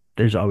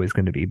 there's always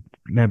going to be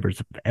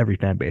members of every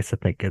fan base that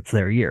think it's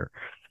their year.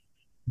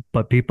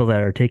 But people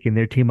that are taking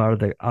their team out of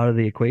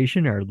the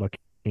equation are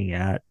looking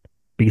at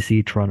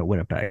BC, Toronto,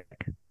 Winnipeg.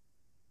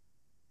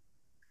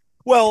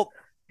 Well,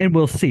 and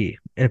we'll see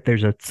if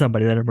there's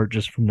somebody that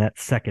emerges from that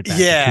second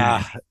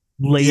batch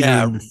later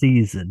in the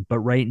season. But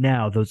right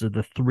now, those are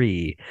the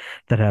three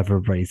that have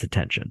everybody's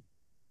attention.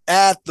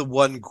 At the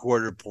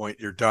 1/4 point,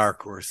 your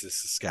dark horse is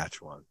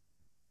Saskatchewan.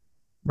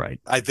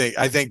 Right. I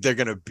think they're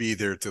going to be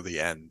there till the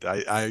end.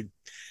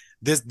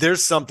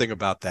 There's something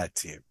about that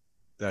team.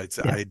 The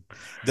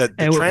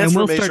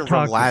transformation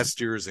from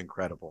last year is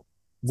incredible.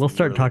 We'll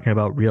start talking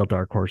about real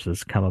dark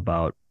horses come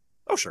about.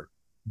 Oh, sure.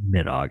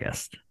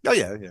 Mid-August. Oh,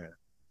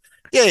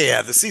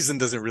 yeah. The season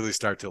doesn't really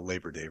start till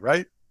Labor Day,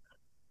 right?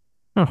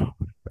 Oh,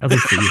 at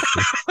least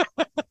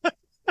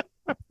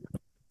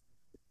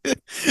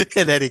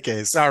In any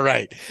case, all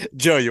right.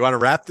 Joe, you want to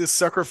wrap this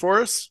sucker for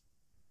us?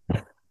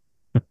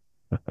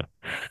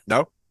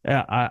 No?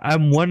 Yeah,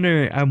 I'm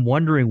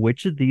wondering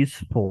which of these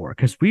four,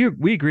 because we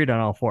agreed on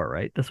all four,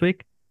 right, this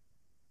week?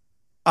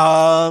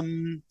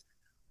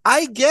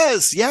 I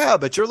guess, yeah,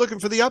 but you're looking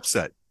for the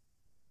upset.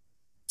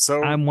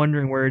 So I'm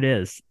wondering where it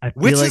is. I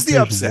feel which like is the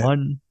upset?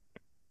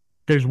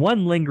 There's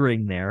one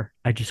lingering there.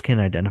 I just can't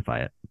identify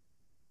it.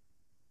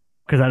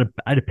 Because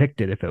I'd have picked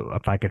it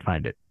if I could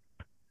find it.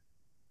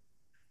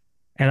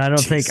 And I don't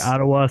think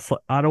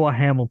Ottawa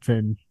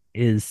Hamilton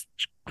is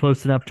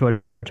close enough to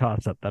a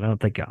toss-up that I don't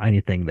think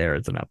anything there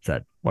is an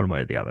upset, one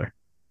way or the other.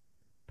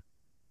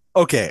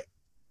 Okay.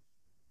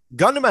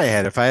 Gun to my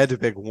head, if I had to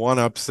pick one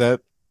upset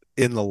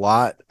in the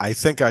lot, I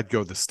think I'd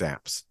go the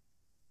Stamps.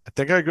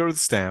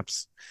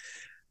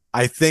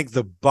 I think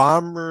the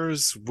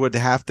Bombers would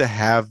have to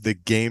have the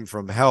game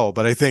from hell,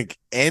 but I think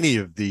any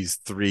of these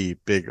three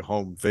big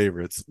home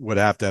favorites would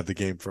have to have the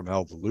game from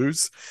hell to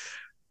lose.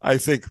 I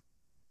think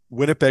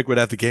Winnipeg would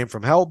have the game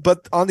from hell,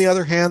 but on the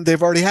other hand,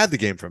 they've already had the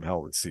game from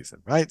hell this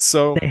season, right?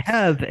 So they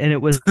have, and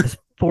it was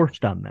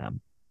forced on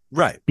them.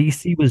 Right.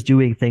 BC was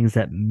doing things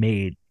that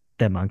made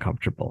them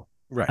uncomfortable.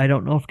 Right. I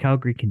don't know if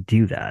Calgary can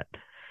do that.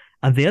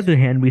 On the other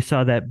hand, we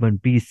saw that when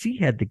BC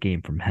had the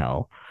game from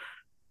hell,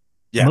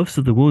 most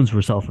of the wounds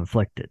were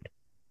self-inflicted.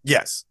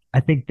 Yes.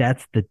 I think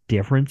that's the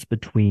difference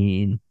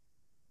between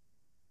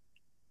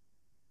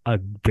a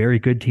very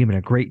good team and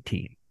a great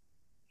team.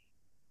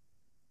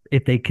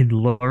 If they can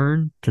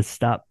learn to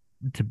stop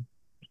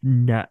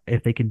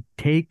if they can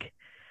take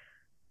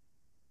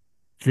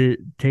the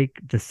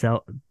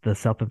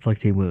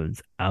self-inflicting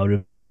wounds out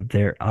of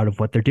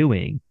what they're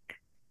doing,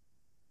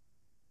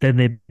 then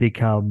they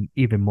become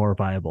even more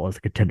viable as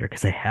a contender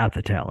because they have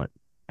the talent,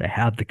 they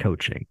have the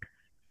coaching.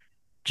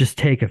 Just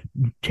take a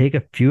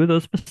few of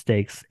those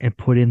mistakes and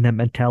put in that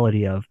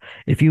mentality of,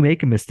 if you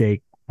make a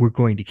mistake, we're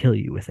going to kill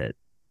you with it.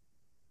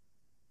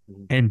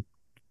 And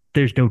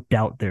there's no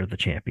doubt they're the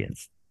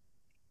champions.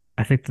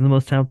 I think they're the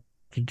most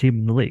talented team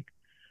in the league.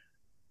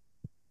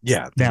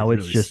 Yeah. Now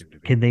it's really just,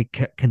 can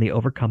they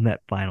overcome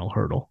that final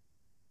hurdle?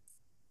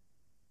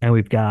 And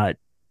we've got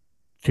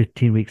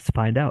 15 weeks to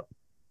find out.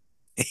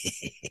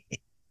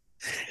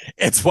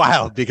 It's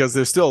wild because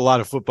there's still a lot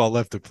of football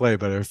left to play,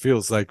 but it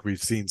feels like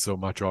we've seen so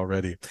much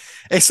already.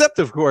 Except,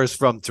 of course,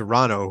 from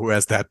Toronto, who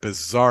has that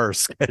bizarre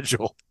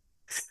schedule.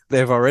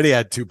 They've already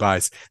had 2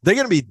 byes. They're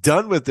going to be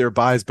done with their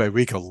byes by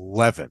week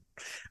 11.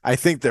 I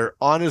think they're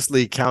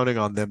honestly counting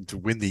on them to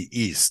win the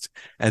East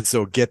and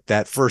so get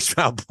that first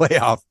round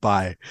playoff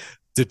bye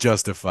to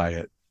justify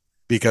it.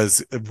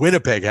 Because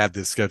Winnipeg had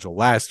this schedule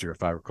last year,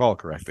 if I recall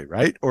correctly,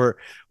 right? Or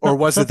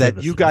was it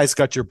that you guys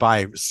got your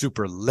bye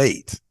super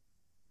late?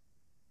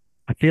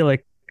 I feel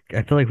like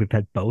we've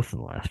had both in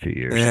the last few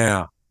years.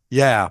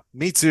 Yeah,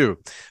 me too.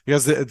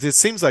 Because it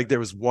seems like there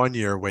was one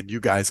year when you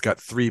guys got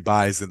 3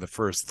 byes in the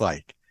first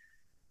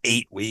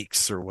 8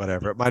 weeks or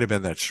whatever. It might have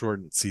been that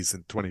shortened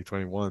season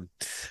 2021.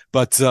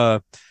 But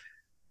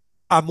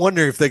I'm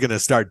wondering if they're going to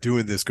start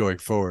doing this going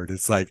forward.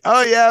 It's like,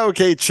 oh yeah,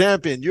 okay,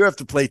 champion, you have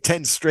to play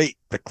 10 straight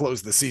to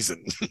close the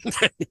season.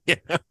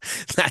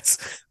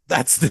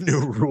 That's the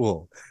new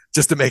rule,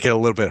 just to make it a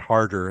little bit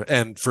harder.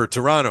 And for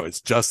Toronto, it's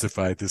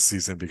justified this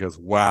season because,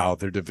 wow,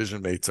 their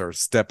division mates are a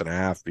step and a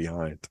half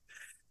behind.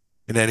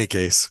 In any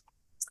case,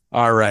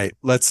 all right,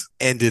 let's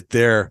end it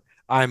there.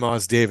 I'm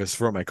Oz Davis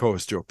for my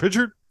co-host, Joe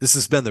Pritchard. This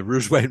has been the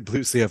Rouge, White, and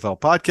Blue CFL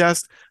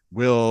podcast.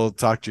 We'll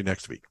talk to you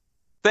next week.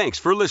 Thanks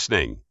for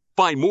listening.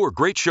 Find more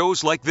great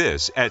shows like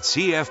this at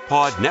CF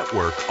Pod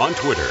Network on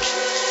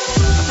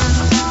Twitter.